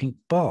sharing your pink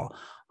ball.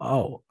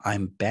 Oh,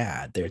 I'm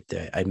bad.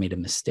 I made a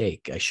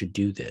mistake. I should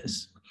do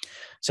this.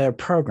 So they're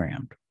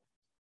programmed.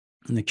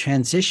 And the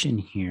transition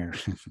here,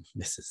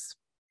 this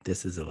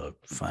is a little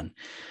fun.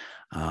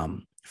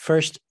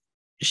 First,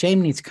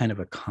 shame needs kind of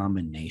a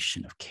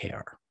combination of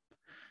care.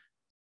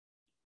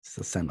 This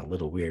will sound a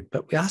little weird,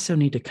 but we also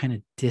need to kind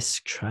of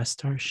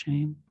distrust our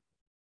shame.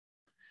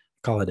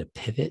 Call it a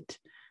pivot.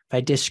 If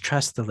I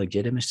distrust the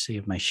legitimacy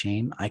of my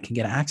shame, I can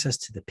get access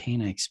to the pain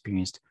I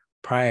experienced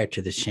prior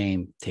to the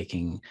shame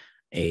taking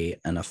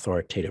an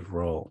authoritative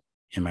role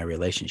in my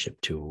relationship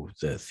to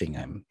the thing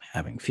I'm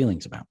having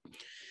feelings about.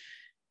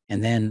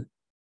 And then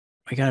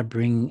I got to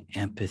bring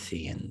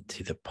empathy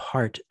into the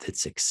part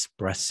that's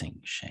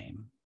expressing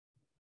shame.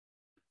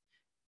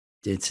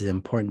 It's an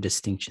important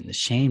distinction. The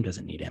shame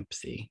doesn't need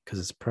empathy because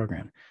it's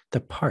programmed.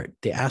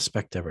 The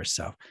aspect of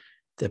ourself,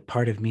 the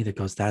part of me that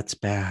goes, that's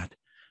bad.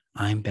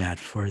 I'm bad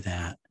for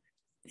that.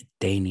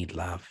 They need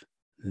love.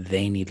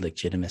 They need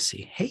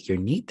legitimacy. Hey, your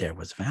need there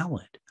was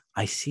valid.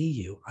 I see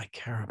you. I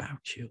care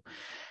about you.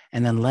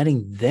 And then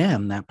letting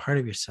them, that part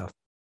of yourself,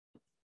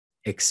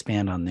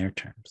 expand on their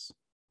terms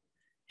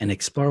and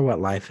explore what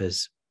life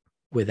is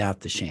without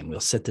the shame. We'll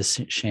set the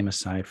shame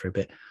aside for a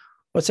bit.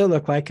 What's it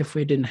look like if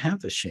we didn't have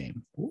the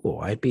shame? Oh,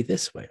 I'd be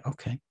this way.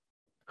 Okay.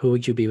 Who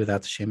would you be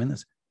without the shame in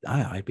this?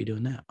 I'd be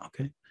doing that.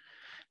 Okay.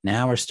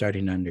 Now we're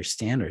starting to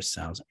understand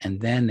ourselves, and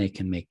then they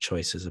can make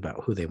choices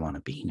about who they want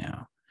to be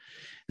now.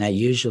 And that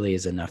usually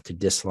is enough to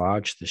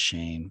dislodge the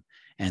shame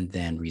and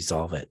then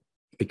resolve it,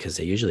 because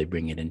they usually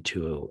bring it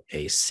into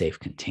a safe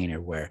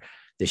container where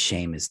the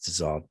shame is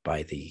dissolved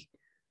by the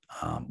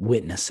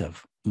witness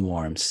of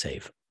warm,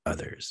 safe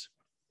others.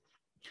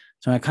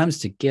 So when it comes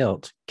to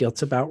guilt,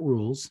 guilt's about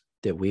rules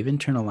that we've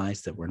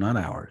internalized that were not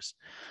ours.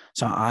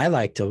 So I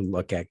like to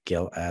look at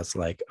guilt as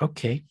like,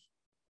 okay,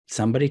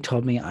 somebody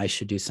told me I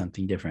should do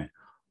something different.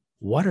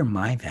 What are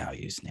my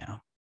values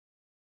now?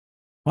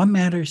 What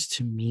matters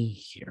to me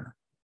here?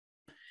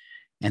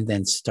 And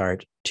then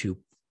start to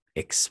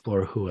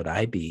explore who would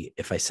I be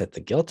if I set the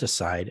guilt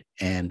aside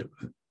and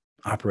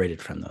operated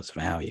from those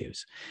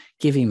values,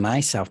 giving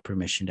myself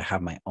permission to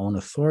have my own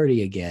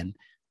authority again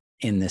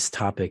in this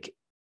topic,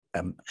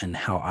 and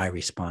how I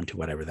respond to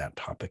whatever that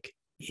topic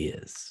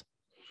is.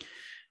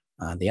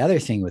 The other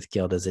thing with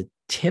guilt is it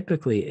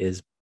typically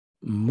is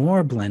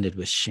more blended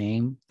with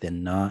shame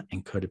than not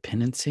in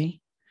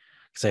codependency.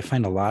 Because I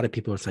find a lot of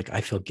people, it's like,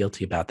 I feel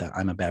guilty about that.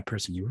 I'm a bad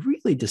person. You're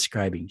really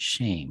describing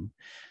shame.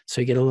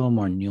 So you get a little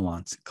more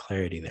nuance and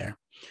clarity there.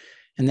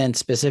 And then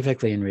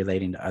specifically in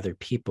relating to other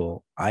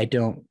people, I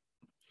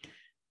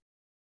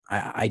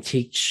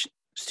teach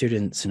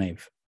students, and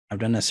I've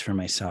done this for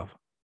myself.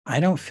 I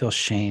don't feel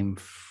shame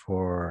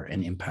for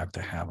an impact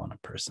I have on a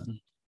person.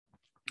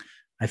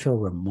 I feel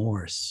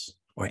remorse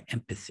or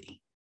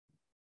empathy.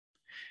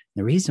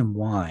 The reason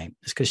why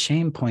is because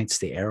shame points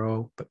the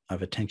arrow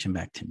of attention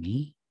back to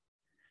me,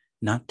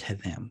 not to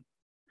them.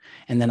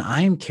 And then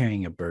I am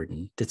carrying a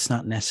burden that's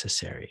not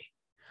necessary.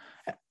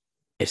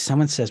 If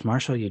someone says,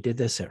 Marshall, you did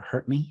this, it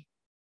hurt me,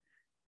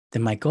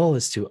 then my goal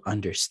is to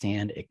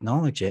understand,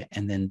 acknowledge it,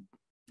 and then,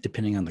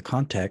 depending on the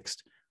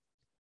context,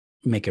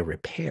 make a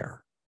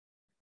repair.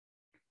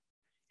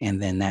 And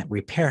then that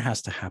repair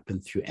has to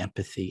happen through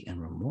empathy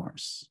and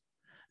remorse,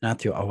 not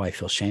through, oh, I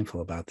feel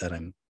shameful about that.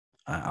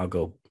 I'll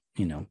go,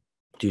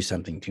 do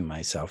something to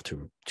myself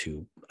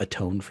to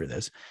atone for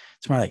this.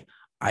 It's more like,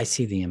 I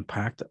see the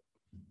impact.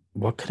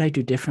 What could I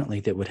do differently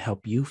that would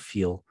help you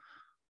feel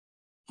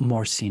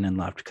more seen and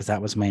loved? Because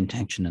that was my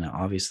intention, and it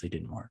obviously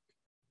didn't work.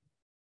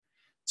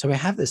 So we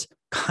have this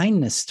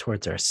kindness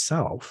towards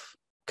ourselves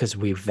because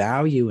we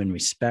value and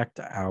respect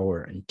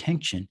our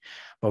intention,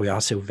 but we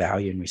also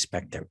value and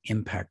respect their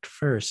impact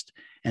first,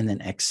 and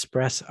then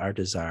express our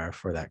desire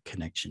for that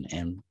connection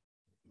and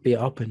be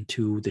open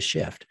to the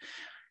shift.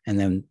 And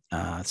then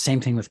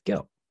same thing with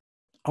guilt.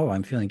 Oh,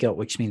 I'm feeling guilt,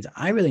 which means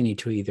I really need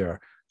to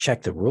either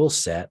check the rule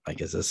set,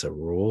 like, is this a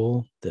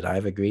rule that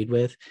I've agreed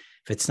with?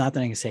 If it's not,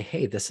 then I can say,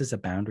 hey, this is a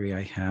boundary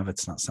I have.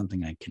 It's not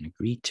something I can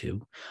agree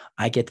to.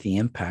 I get the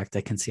impact.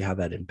 I can see how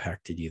that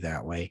impacted you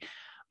that way.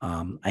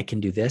 I can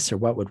do this, or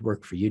what would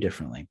work for you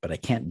differently, but I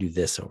can't do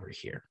this over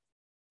here.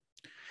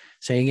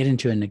 So you get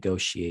into a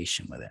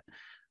negotiation with it.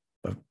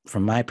 But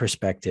from my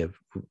perspective,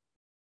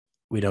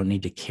 we don't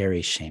need to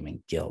carry shame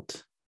and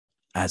guilt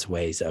as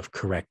ways of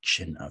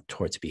correction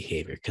towards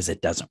behavior, because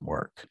it doesn't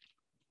work.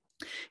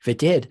 If it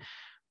did,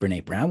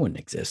 Brene Brown wouldn't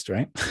exist,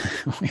 right?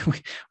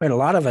 A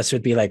lot of us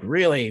would be like,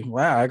 really?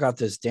 Wow, I got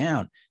this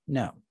down.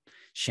 No,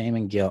 shame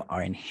and guilt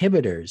are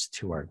inhibitors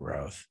to our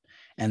growth,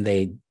 and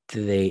they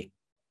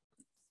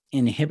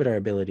inhibit our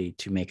ability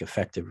to make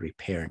effective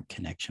repair and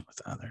connection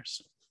with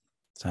others.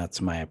 So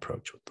that's my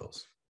approach with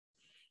those.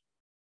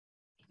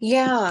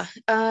 Yeah.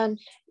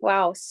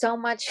 Wow. So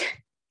much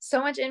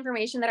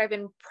information that I've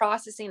been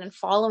processing and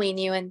following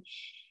you,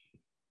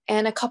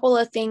 and a couple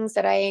of things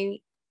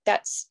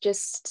that's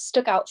just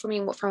stuck out for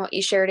me from what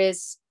you shared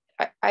is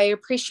I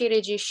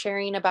appreciated you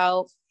sharing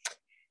about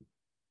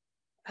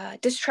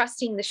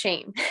distrusting the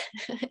shame,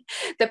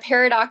 the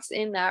paradox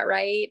in that,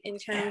 right? In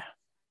terms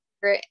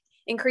of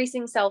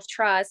increasing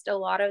self-trust, a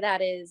lot of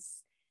that is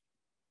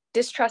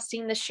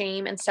distrusting the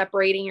shame and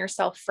separating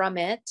yourself from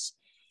it,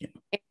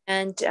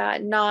 and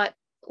not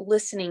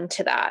listening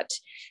to that.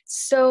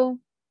 So,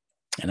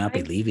 and not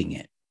believing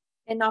it.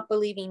 And not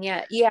believing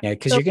it. Yeah.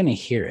 Because you're going to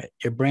hear it.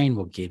 Your brain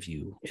will give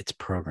you its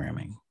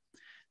programming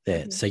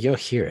that, so you'll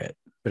hear it,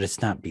 but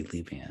it's not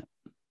believing it.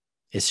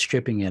 It's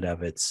stripping it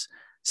of its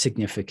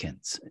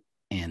significance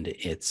and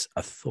its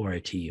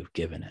authority you've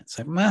given it. It's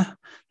like,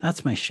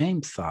 that's my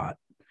shame thought.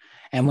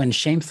 And when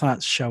shame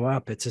thoughts show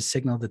up, it's a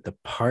signal that the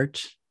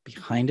part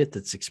behind it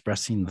that's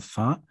expressing the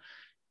thought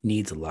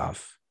needs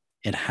love.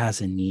 It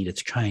has a need.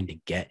 It's trying to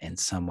get in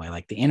some way.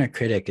 Like the inner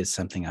critic is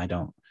something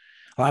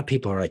a lot of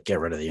people are like, get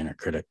rid of the inner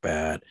critic,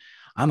 bad.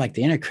 I'm like,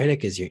 the inner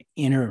critic is your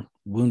inner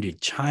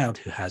wounded child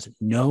who has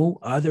no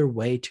other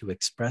way to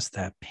express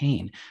that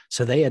pain.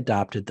 So they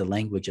adopted the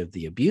language of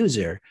the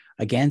abuser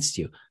against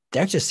you.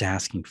 They're just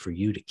asking for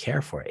you to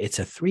care for it. It's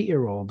a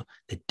 3-year-old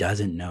that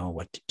doesn't know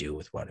what to do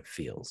with what it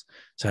feels.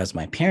 So as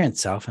my parent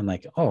self, I'm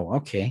like, oh,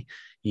 okay,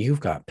 you've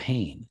got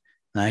pain.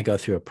 And I go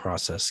through a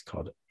process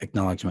called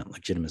acknowledgement,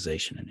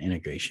 legitimization, and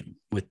integration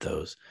with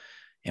those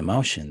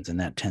emotions. And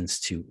that tends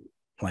to,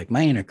 like,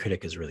 my inner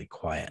critic is really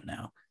quiet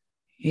now.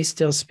 He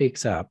still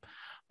speaks up,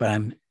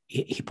 but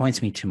he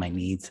points me to my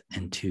needs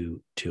and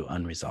to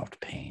unresolved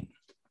pain.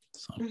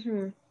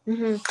 So.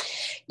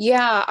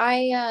 Yeah,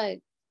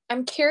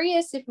 I'm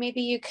curious if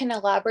maybe you can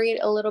elaborate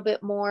a little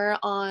bit more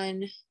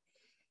on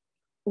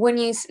when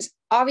you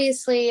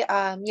obviously,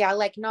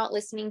 like not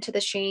listening to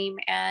the shame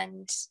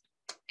and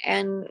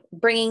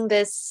bringing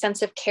this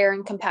sense of care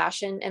and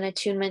compassion and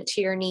attunement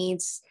to your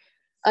needs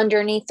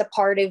underneath the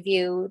part of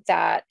you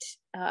that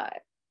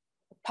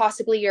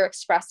possibly you're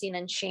expressing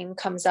and shame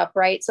comes up,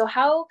 right? So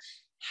how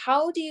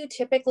do you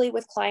typically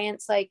with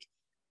clients, like,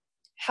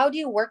 how do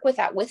you work with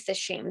that, with the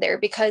shame there?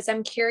 Because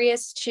I'm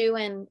curious too,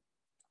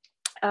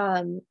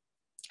 and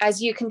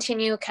as you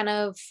continue kind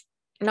of,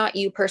 not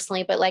you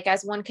personally, but like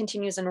as one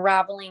continues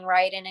unraveling,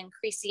 right, and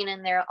increasing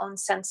in their own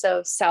sense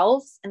of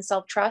self and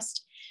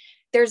self-trust,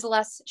 there's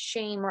less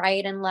shame,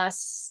 right, and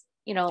less,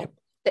 the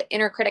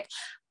inner critic.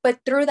 But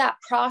through that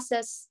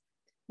process,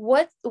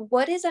 what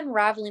is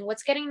unraveling?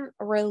 What's getting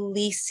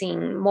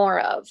releasing more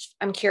of?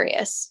 I'm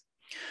curious.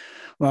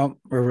 Well,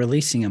 we're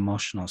releasing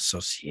emotional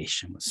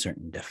association with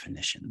certain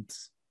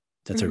definitions.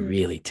 That's a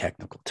really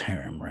technical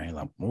term, right?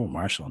 Like, oh,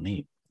 Marshall,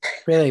 neat.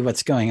 Really,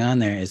 what's going on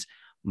there is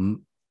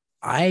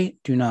I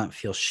do not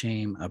feel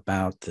shame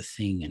about the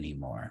thing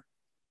anymore.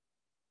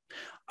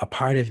 A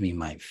part of me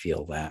might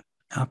feel that.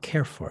 I'll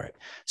care for it.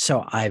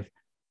 So I've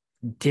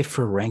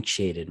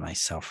differentiated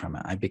myself from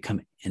it. I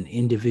become an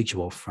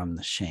individual from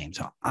the shame.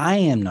 So I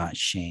am not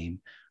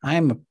shame. I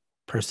am a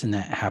person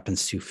that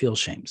happens to feel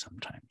shame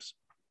sometimes.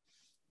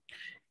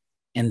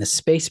 And the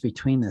space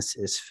between this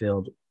is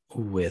filled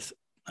with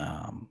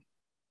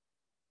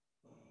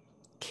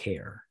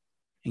care.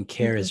 And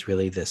care is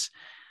really this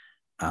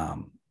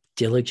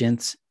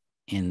diligence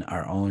in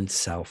our own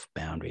self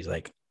boundaries.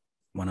 Like,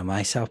 one of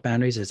my self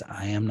boundaries is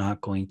I am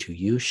not going to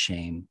use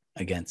shame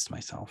against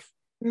myself.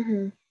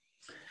 And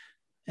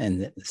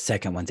the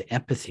second one's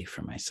empathy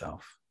for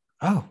myself.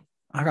 Oh,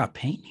 I got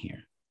pain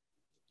here.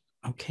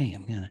 Okay,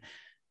 I'm going to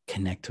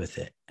connect with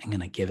it. I'm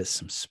going to give it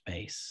some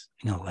space.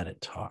 I'm going to let it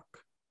talk.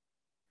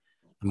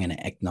 I'm going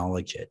to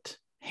acknowledge it.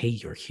 Hey,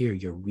 you're here.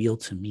 You're real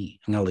to me.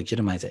 I'm going to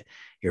legitimize it.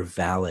 You're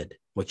valid.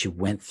 What you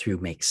went through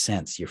makes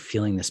sense. You're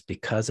feeling this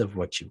because of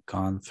what you've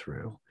gone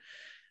through.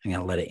 I'm going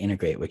to let it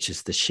integrate, which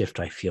is the shift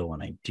I feel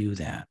when I do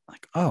that.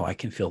 Like, oh, I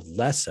can feel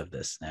less of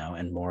this now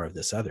and more of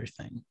this other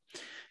thing.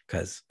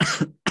 Because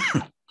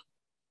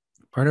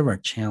part of our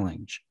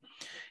challenge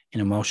in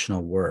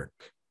emotional work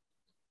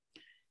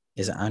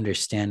is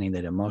understanding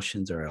that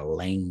emotions are a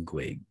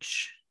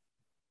language.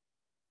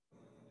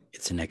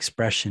 It's an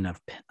expression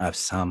of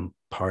some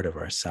part of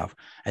ourself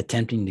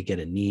attempting to get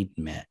a need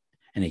met.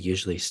 And it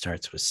usually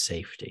starts with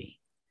safety.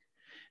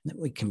 And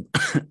then we can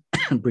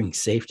bring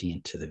safety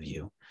into the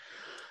view,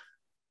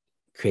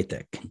 create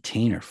that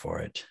container for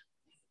it.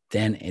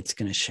 Then it's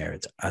going to share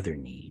its other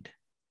need.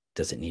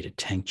 Does it need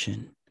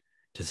attention?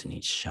 Does it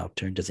need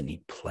shelter? Does it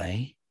need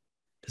play?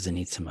 Does it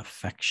need some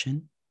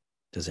affection?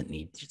 Does it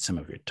need some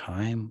of your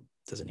time?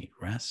 Does it need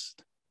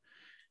rest?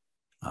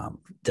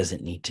 Does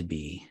it need to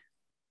be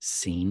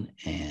seen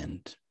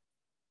and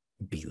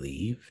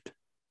believed?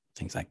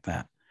 Things like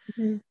that.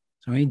 Mm-hmm.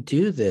 So when we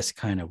do this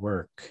kind of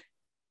work,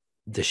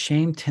 the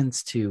shame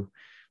tends to,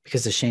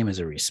 because the shame is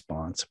a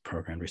response, a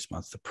programmed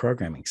response, the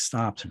programming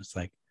stops and it's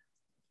like,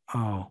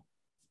 oh,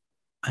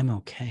 I'm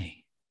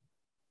okay.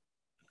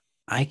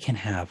 I can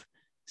have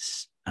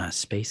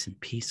space and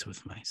peace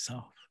with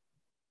myself,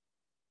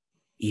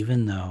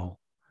 even though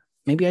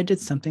maybe I did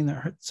something that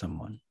hurt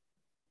someone.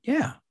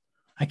 Yeah,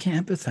 I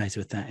can empathize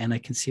with that and I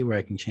can see where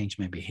I can change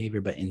my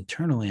behavior. But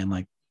internally, I'm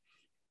like,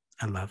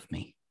 I love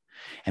me.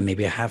 And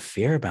maybe I have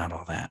fear about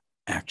all that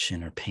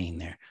action or pain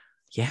there.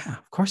 Yeah,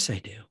 of course I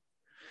do.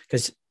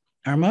 Because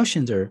our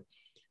emotions are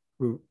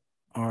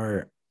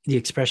the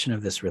expression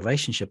of this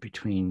relationship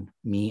between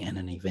me and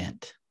an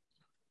event.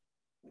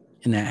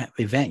 And that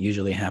event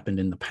usually happened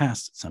in the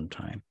past at some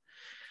time.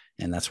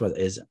 And that's what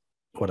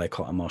I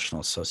call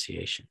emotional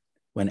association.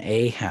 When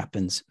A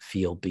happens,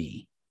 feel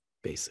B,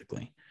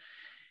 basically.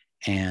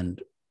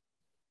 And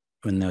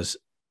when those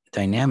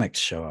dynamics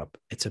show up,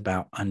 it's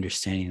about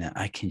understanding that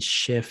I can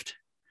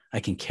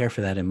care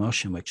for that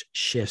emotion, which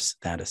shifts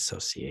that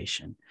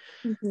association.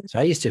 Mm-hmm. So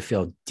I used to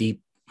feel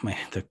deep,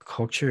 the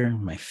culture,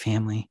 my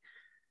family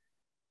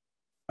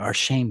are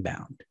shame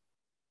bound.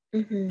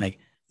 Mm-hmm. Like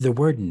the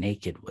word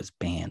naked was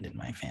banned in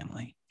my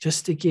family,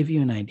 just to give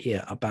you an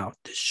idea about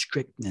the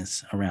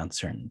strictness around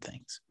certain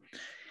things.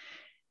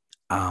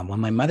 When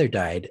my mother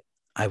died,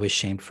 I was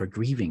shamed for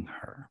grieving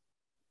her.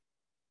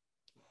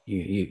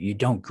 You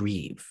don't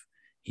grieve.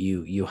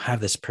 You have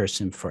this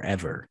person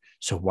forever.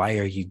 So why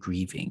are you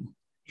grieving?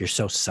 You're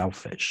so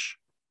selfish.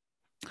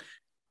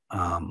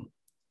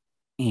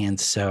 And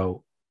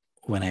so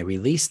when I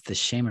released the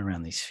shame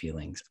around these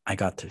feelings, I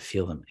got to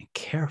feel them and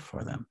care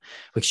for them,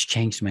 which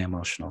changed my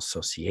emotional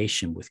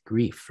association with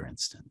grief, for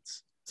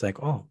instance. It's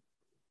like, oh,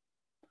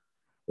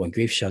 when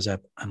grief shows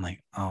up, I'm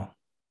like, oh,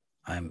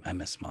 I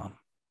miss mom.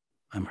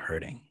 I'm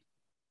hurting.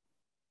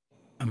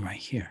 I'm right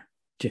here.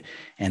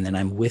 And then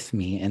I'm with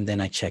me. And then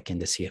I check in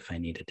to see if I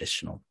need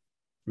additional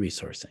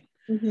resourcing.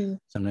 Mm-hmm.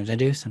 Sometimes I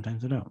do,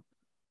 sometimes I don't.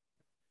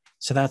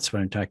 So that's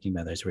what I'm talking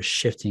about. Is we're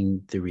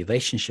shifting the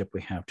relationship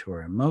we have to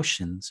our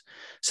emotions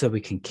so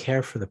we can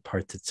care for the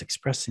part that's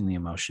expressing the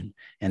emotion.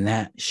 And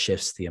that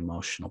shifts the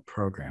emotional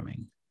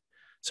programming.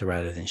 So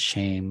rather than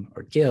shame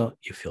or guilt,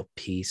 you feel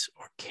peace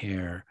or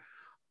care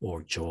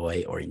or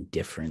joy or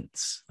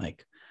indifference.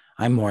 Like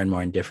I'm more and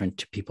more indifferent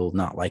to people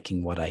not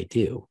liking what I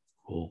do.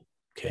 Well,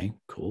 okay,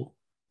 cool.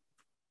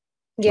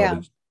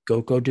 Yeah.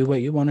 Well, go do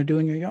what you want to do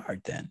in your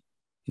yard then.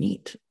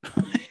 Neat.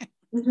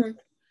 Mm-hmm.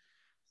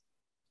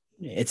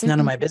 It's none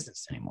of my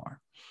business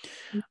anymore.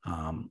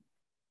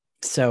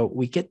 So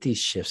we get these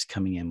shifts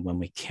coming in when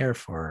we care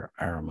for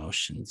our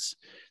emotions.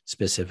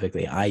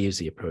 Specifically, I use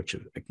the approach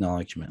of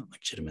acknowledgement,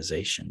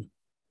 legitimization,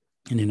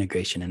 and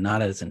integration, and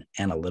not as an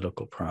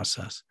analytical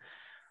process,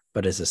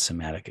 but as a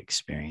somatic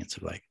experience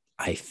of like,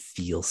 I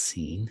feel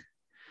seen.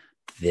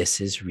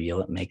 This is real.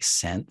 It makes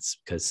sense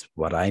because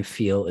what I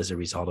feel is a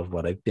result of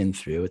what I've been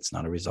through. It's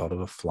not a result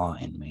of a flaw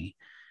in me.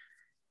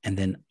 And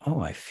then,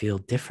 oh, I feel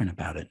different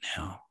about it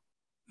now.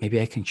 Maybe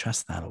I can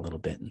trust that a little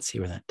bit and see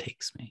where that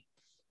takes me.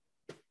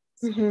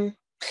 Mm-hmm.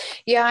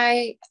 Yeah,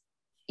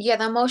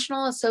 the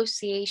emotional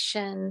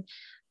association.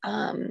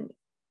 I'm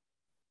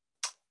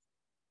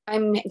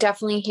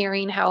definitely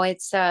hearing how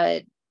it's,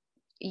 if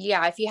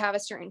you have a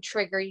certain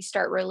trigger, you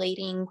start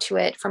relating to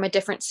it from a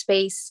different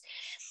space.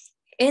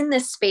 In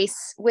this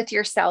space with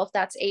yourself,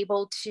 that's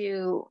able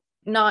to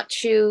not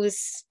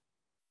choose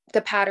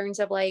the patterns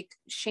of like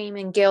shame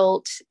and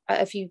guilt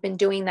if you've been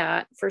doing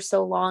that for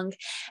so long.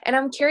 And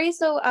I'm curious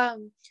though,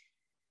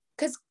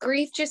 because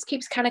grief just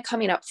keeps kind of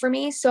coming up for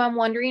me. So I'm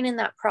wondering in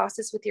that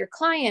process with your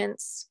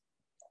clients,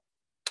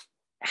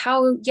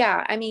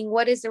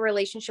 what is the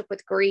relationship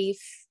with grief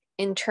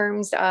in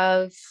terms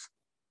of,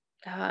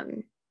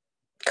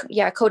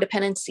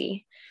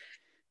 codependency?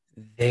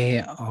 They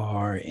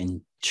are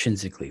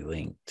intrinsically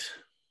linked.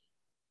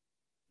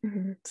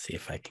 Mm-hmm. Let's see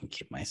if I can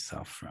keep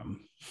myself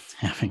from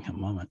having a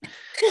moment.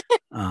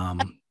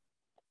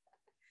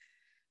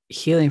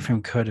 Healing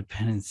from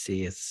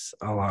codependency is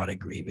a lot of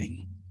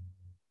grieving.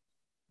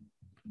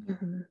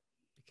 Mm-hmm.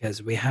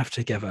 Because we have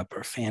to give up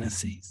our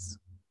fantasies.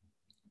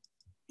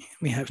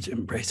 We have to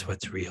embrace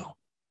what's real.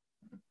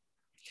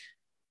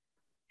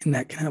 And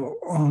that can have a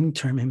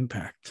long-term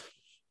impact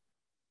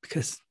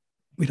because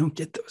we don't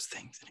get those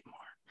things anymore.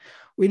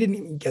 We didn't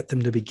even get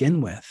them to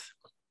begin with.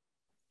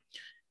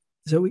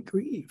 So we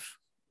grieve.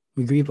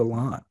 We grieve a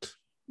lot.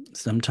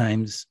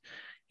 Sometimes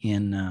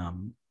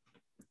in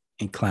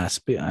class,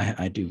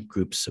 I do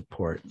group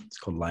support. It's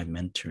called live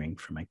mentoring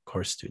for my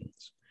course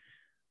students.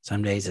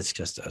 Some days it's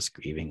just us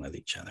grieving with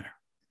each other.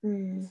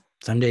 Mm.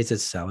 Some days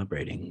it's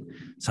celebrating.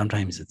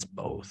 Sometimes it's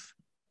both.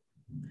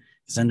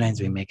 Sometimes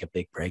we make a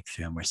big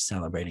breakthrough and we're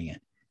celebrating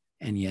it.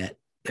 And yet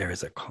there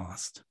is a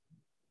cost.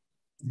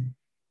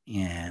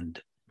 And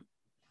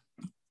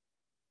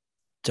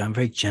so I'm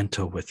very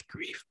gentle with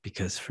grief,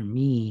 because for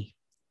me,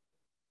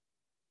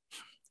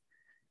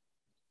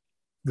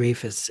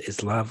 grief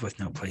is love with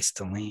no place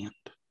to land.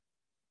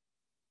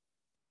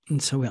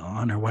 And so we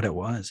honor what it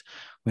was.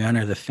 We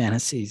honor the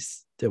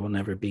fantasies that will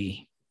never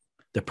be,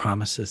 the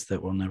promises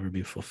that will never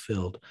be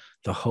fulfilled,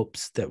 the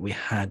hopes that we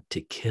had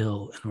to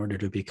kill in order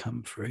to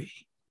become free,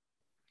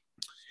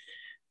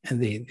 and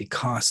the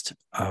cost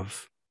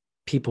of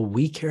people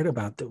we cared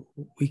about that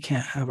we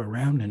can't have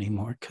around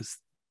anymore because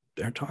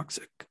they're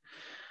toxic.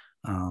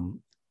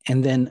 And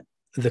then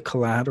the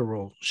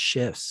collateral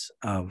shifts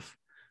of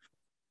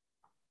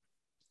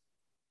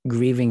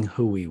grieving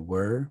who we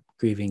were,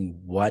 grieving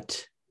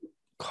what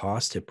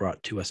cost it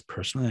brought to us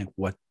personally, like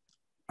what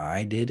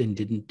I did and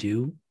didn't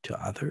do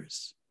to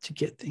others to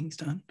get things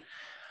done.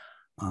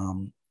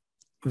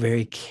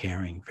 Very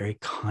caring, very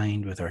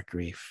kind with our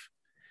grief.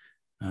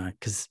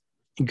 Because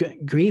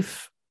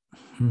grief,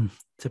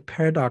 it's a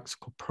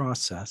paradoxical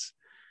process,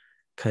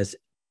 because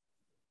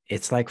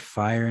it's like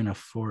fire in a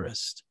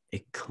forest.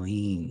 It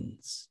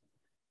cleans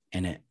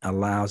and it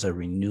allows a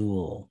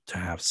renewal to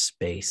have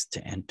space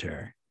to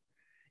enter.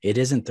 It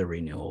isn't the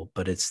renewal,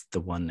 but it's the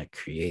one that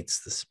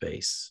creates the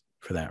space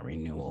for that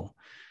renewal.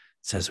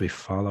 So as we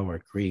follow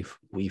our grief,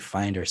 we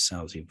find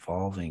ourselves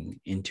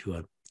evolving into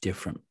a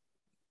different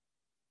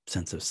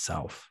sense of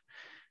self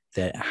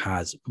that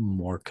has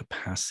more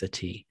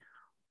capacity,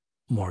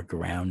 more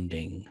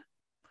grounding,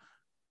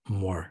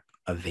 more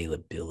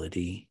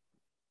availability,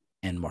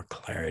 and more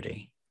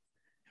clarity.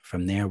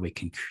 From there, we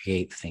can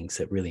create things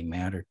that really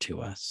matter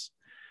to us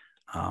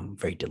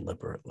very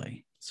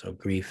deliberately. So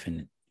grief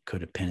and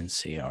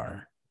codependency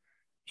are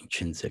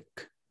intrinsic,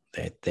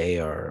 that they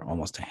are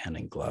almost a hand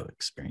in glove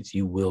experience.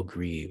 You will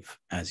grieve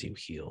as you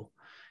heal.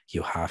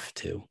 You have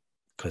to,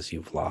 because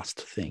you've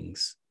lost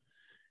things,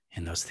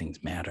 and those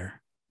things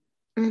matter.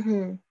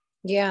 Mm-hmm.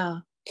 Yeah.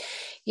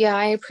 Yeah.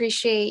 I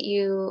appreciate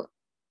you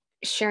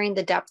sharing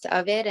the depth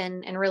of it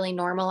and really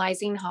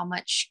normalizing how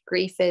much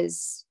grief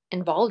is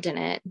involved in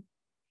it.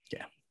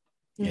 Yeah.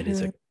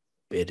 Mm-hmm.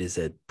 It is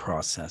a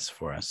process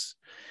for us.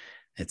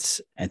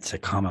 It's a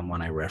common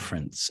one I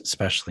reference,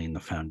 especially in the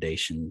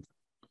foundation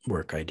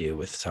work I do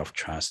with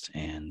self-trust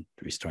and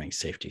restoring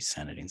safety,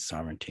 sanity, and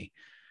sovereignty.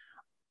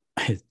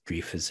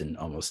 Grief is in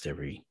almost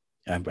every,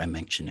 I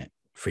mention it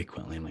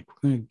frequently. I'm like,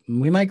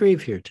 we might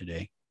grieve here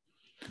today.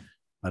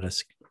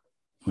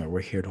 We're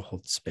here to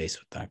hold space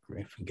with that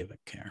grief and give it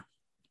care.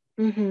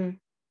 Mm-hmm.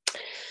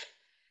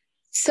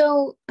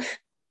 So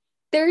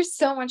there's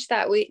so much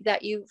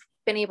that you've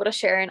been able to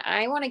share, and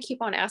I want to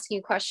keep on asking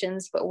you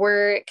questions, but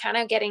we're kind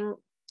of getting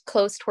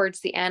close towards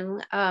the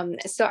end.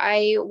 So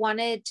I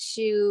wanted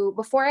to,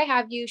 before I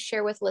have you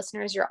share with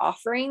listeners your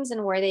offerings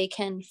and where they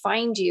can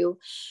find you,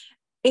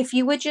 if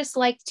you would just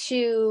like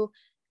to,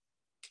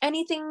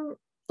 anything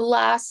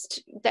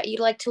last that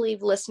you'd like to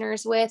leave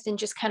listeners with, and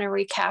just kind of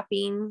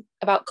recapping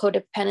about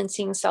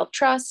codependency and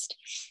self-trust.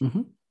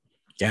 Mm-hmm.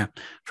 Yeah.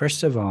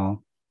 First of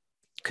all,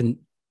 how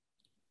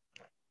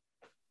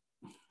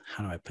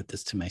do I put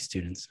this to my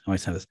students? I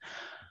always have this.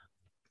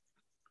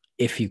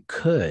 If you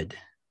could,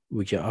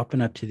 would you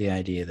open up to the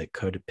idea that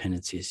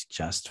codependency is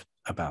just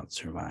about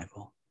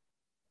survival?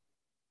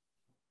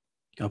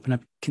 Open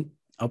up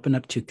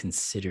to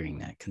considering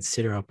that.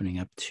 Consider opening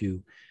up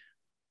to,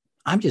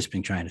 I've just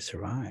been trying to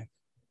survive.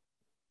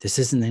 This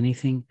isn't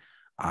anything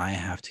I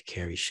have to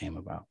carry shame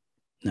about.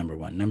 Number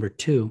one. Number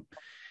two,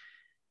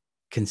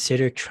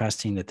 consider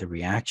trusting that the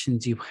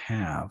reactions you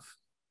have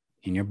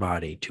in your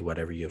body to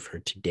whatever you've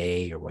heard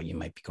today or what you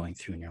might be going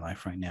through in your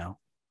life right now,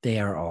 they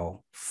are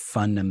all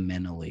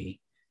fundamentally,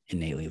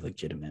 innately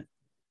legitimate.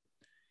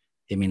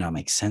 They may not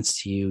make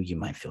sense to you. You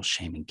might feel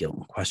shame and guilt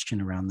and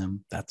question around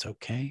them. That's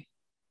okay.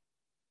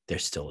 They're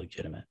still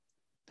legitimate.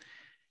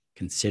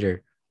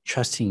 Consider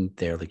trusting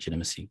their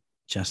legitimacy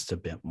just a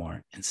bit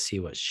more and see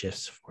what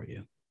shifts for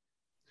you.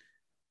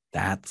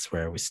 That's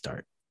where we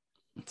start.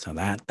 So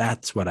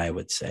that's what I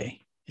would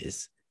say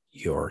is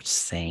you're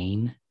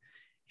sane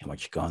and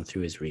what you're going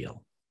through is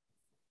real.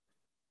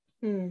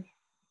 I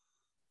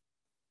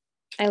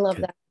love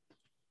that.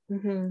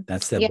 Mm-hmm.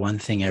 That's the one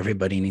thing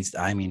everybody needs.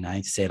 I mean,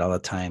 I say it all the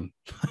time.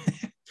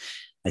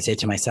 I say it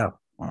to myself,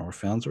 well, we're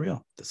feeling's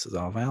real. This is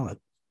all valid.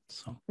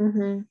 So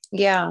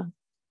yeah.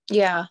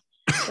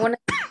 One of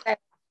the things I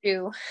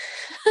do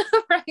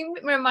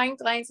remind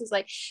clients is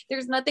like,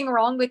 there's nothing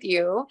wrong with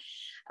you.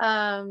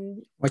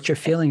 What you're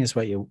feeling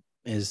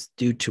is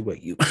due to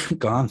what you've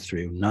gone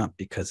through, not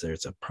because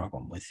there's a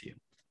problem with you.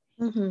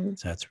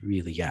 So that's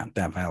really, that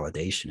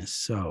validation is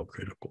so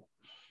critical.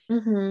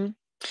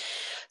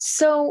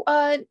 So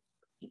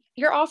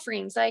your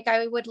offerings, like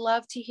I would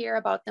love to hear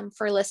about them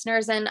for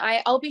listeners, and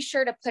I'll be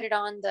sure to put it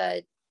on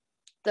the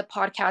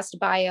podcast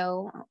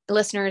bio,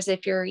 listeners,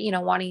 if you're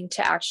wanting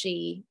to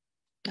actually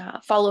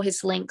follow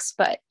his links.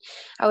 But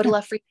I would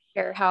love for you to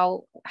share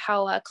how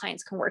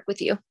clients can work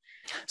with you.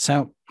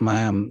 So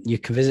you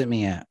can visit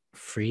me at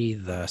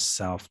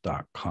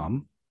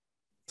freetheself.com.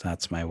 So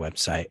that's my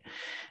website.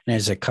 And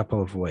there's a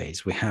couple of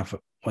ways. We have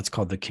what's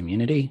called the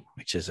community,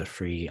 which is a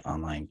free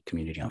online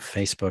community on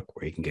Facebook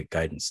where you can get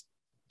guidance,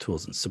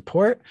 tools, and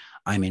support.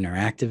 I'm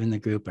interactive in the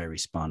group. I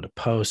respond to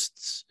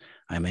posts.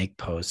 I make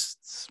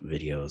posts,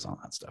 videos, all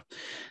that stuff.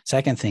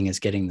 Second thing is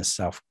getting the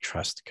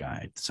self-trust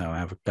guide. So I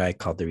have a guide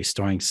called the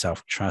Restoring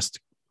Self-Trust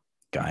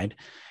Guide.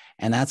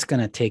 And that's going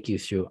to take you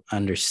through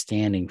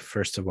understanding,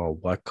 first of all,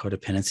 what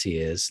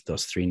codependency is,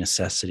 those 3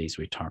 necessities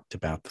we talked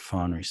about, the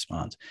fawn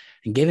response,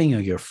 and giving you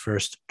your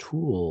first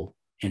tool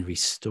in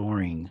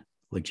restoring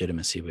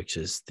legitimacy, which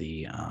is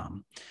the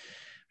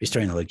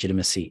restoring the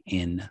legitimacy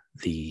in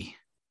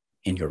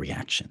your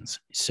reactions.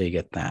 So you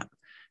get that.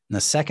 And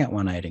the second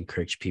one I'd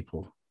encourage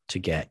people to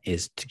get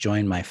is to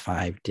join my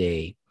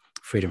 5-day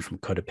Freedom from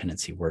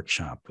Codependency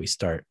workshop.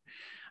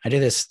 I do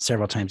this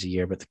several times a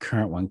year, but the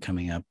current one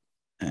coming up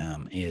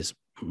is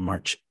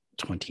March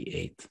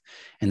 28th.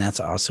 And that's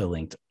also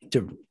linked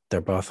to,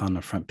 they're both on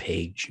the front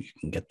page. You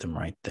can get them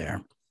right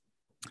there.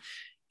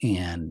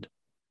 And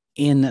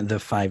in the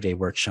 5-day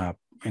workshop,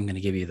 I'm going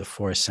to give you the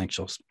 4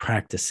 essential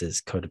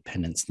practices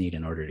codependents need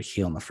in order to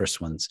heal. And the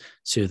first one's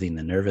soothing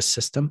the nervous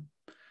system.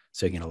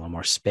 So you get a little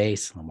more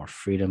space, a little more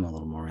freedom, a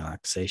little more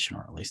relaxation,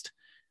 or at least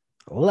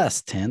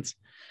less tense.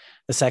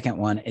 The second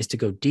one is to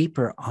go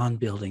deeper on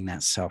building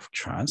that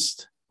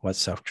self-trust. What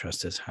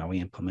self-trust is, how we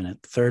implement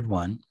it. The third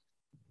one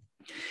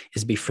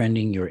is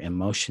befriending your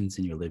emotions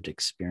and your lived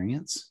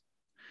experience.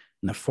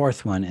 And the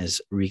fourth one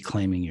is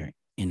reclaiming your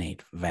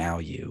innate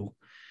value.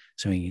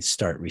 So you can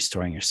start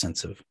restoring your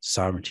sense of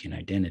sovereignty and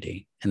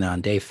identity. And then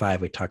on day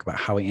 5, we talk about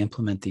how we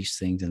implement these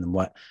things and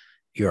what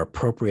your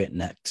appropriate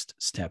next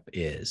step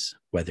is,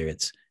 whether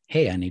it's,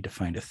 hey, I need to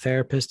find a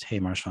therapist. Hey,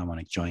 Marshall, I want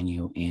to join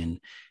you in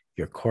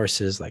your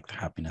courses like the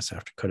Happiness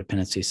After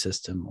Codependency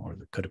System or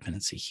the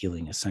Codependency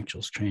Healing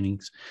Essentials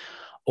trainings,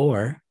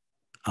 or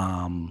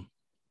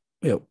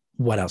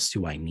what else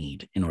do I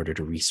need in order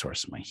to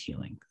resource my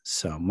healing?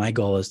 So my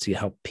goal is to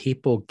help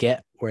people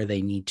get where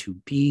they need to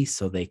be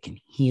so they can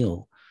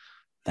heal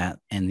that.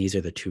 And these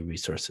are the 2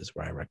 resources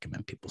where I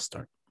recommend people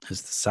start,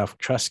 is the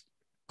self-trust,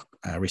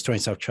 Restoring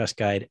Self-Trust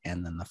Guide,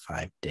 and then the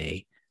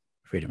 5-day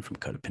Freedom from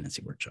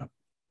Codependency workshop.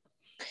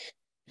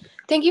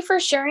 Thank you for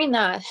sharing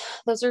that.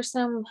 Those are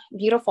some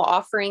beautiful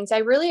offerings. I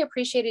really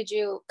appreciated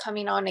you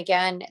coming on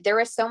again. There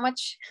was so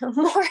much more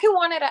I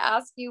wanted to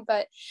ask you,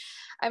 but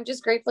I'm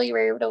just grateful you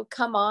were able to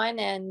come on,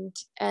 and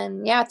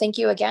yeah, thank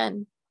you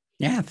again.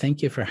 Yeah,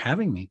 thank you for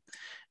having me.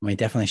 We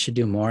definitely should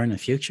do more in the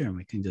future, and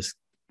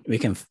we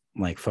can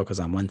like focus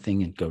on one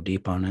thing and go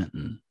deep on it.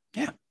 And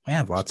yeah, we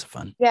have lots of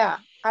fun. Yeah,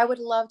 I would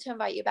love to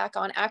invite you back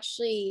on.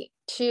 Actually,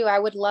 too, I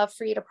would love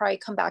for you to probably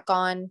come back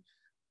on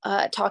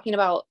talking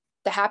about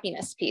the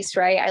happiness piece,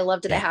 right? I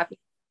loved the happy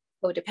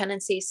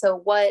codependency. So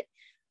what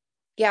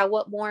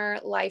more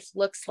life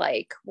looks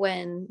like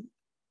when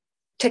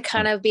to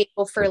kind of be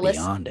able for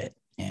beyond it.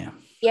 Yeah.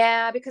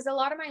 Yeah. Because a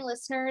lot of my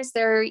listeners,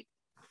 they're,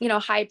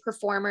 high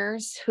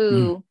performers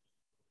who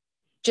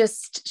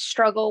just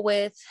struggle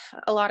with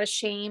a lot of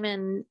shame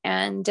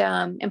and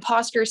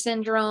imposter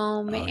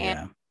syndrome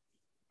and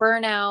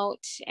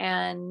burnout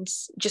and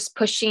just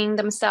pushing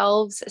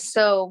themselves.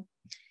 So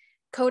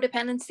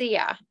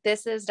codependency,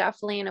 this is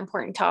definitely an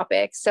important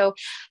topic. So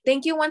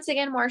thank you once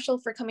again, Marshall,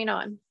 for coming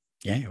on.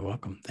 Yeah, you're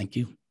welcome. Thank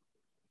you.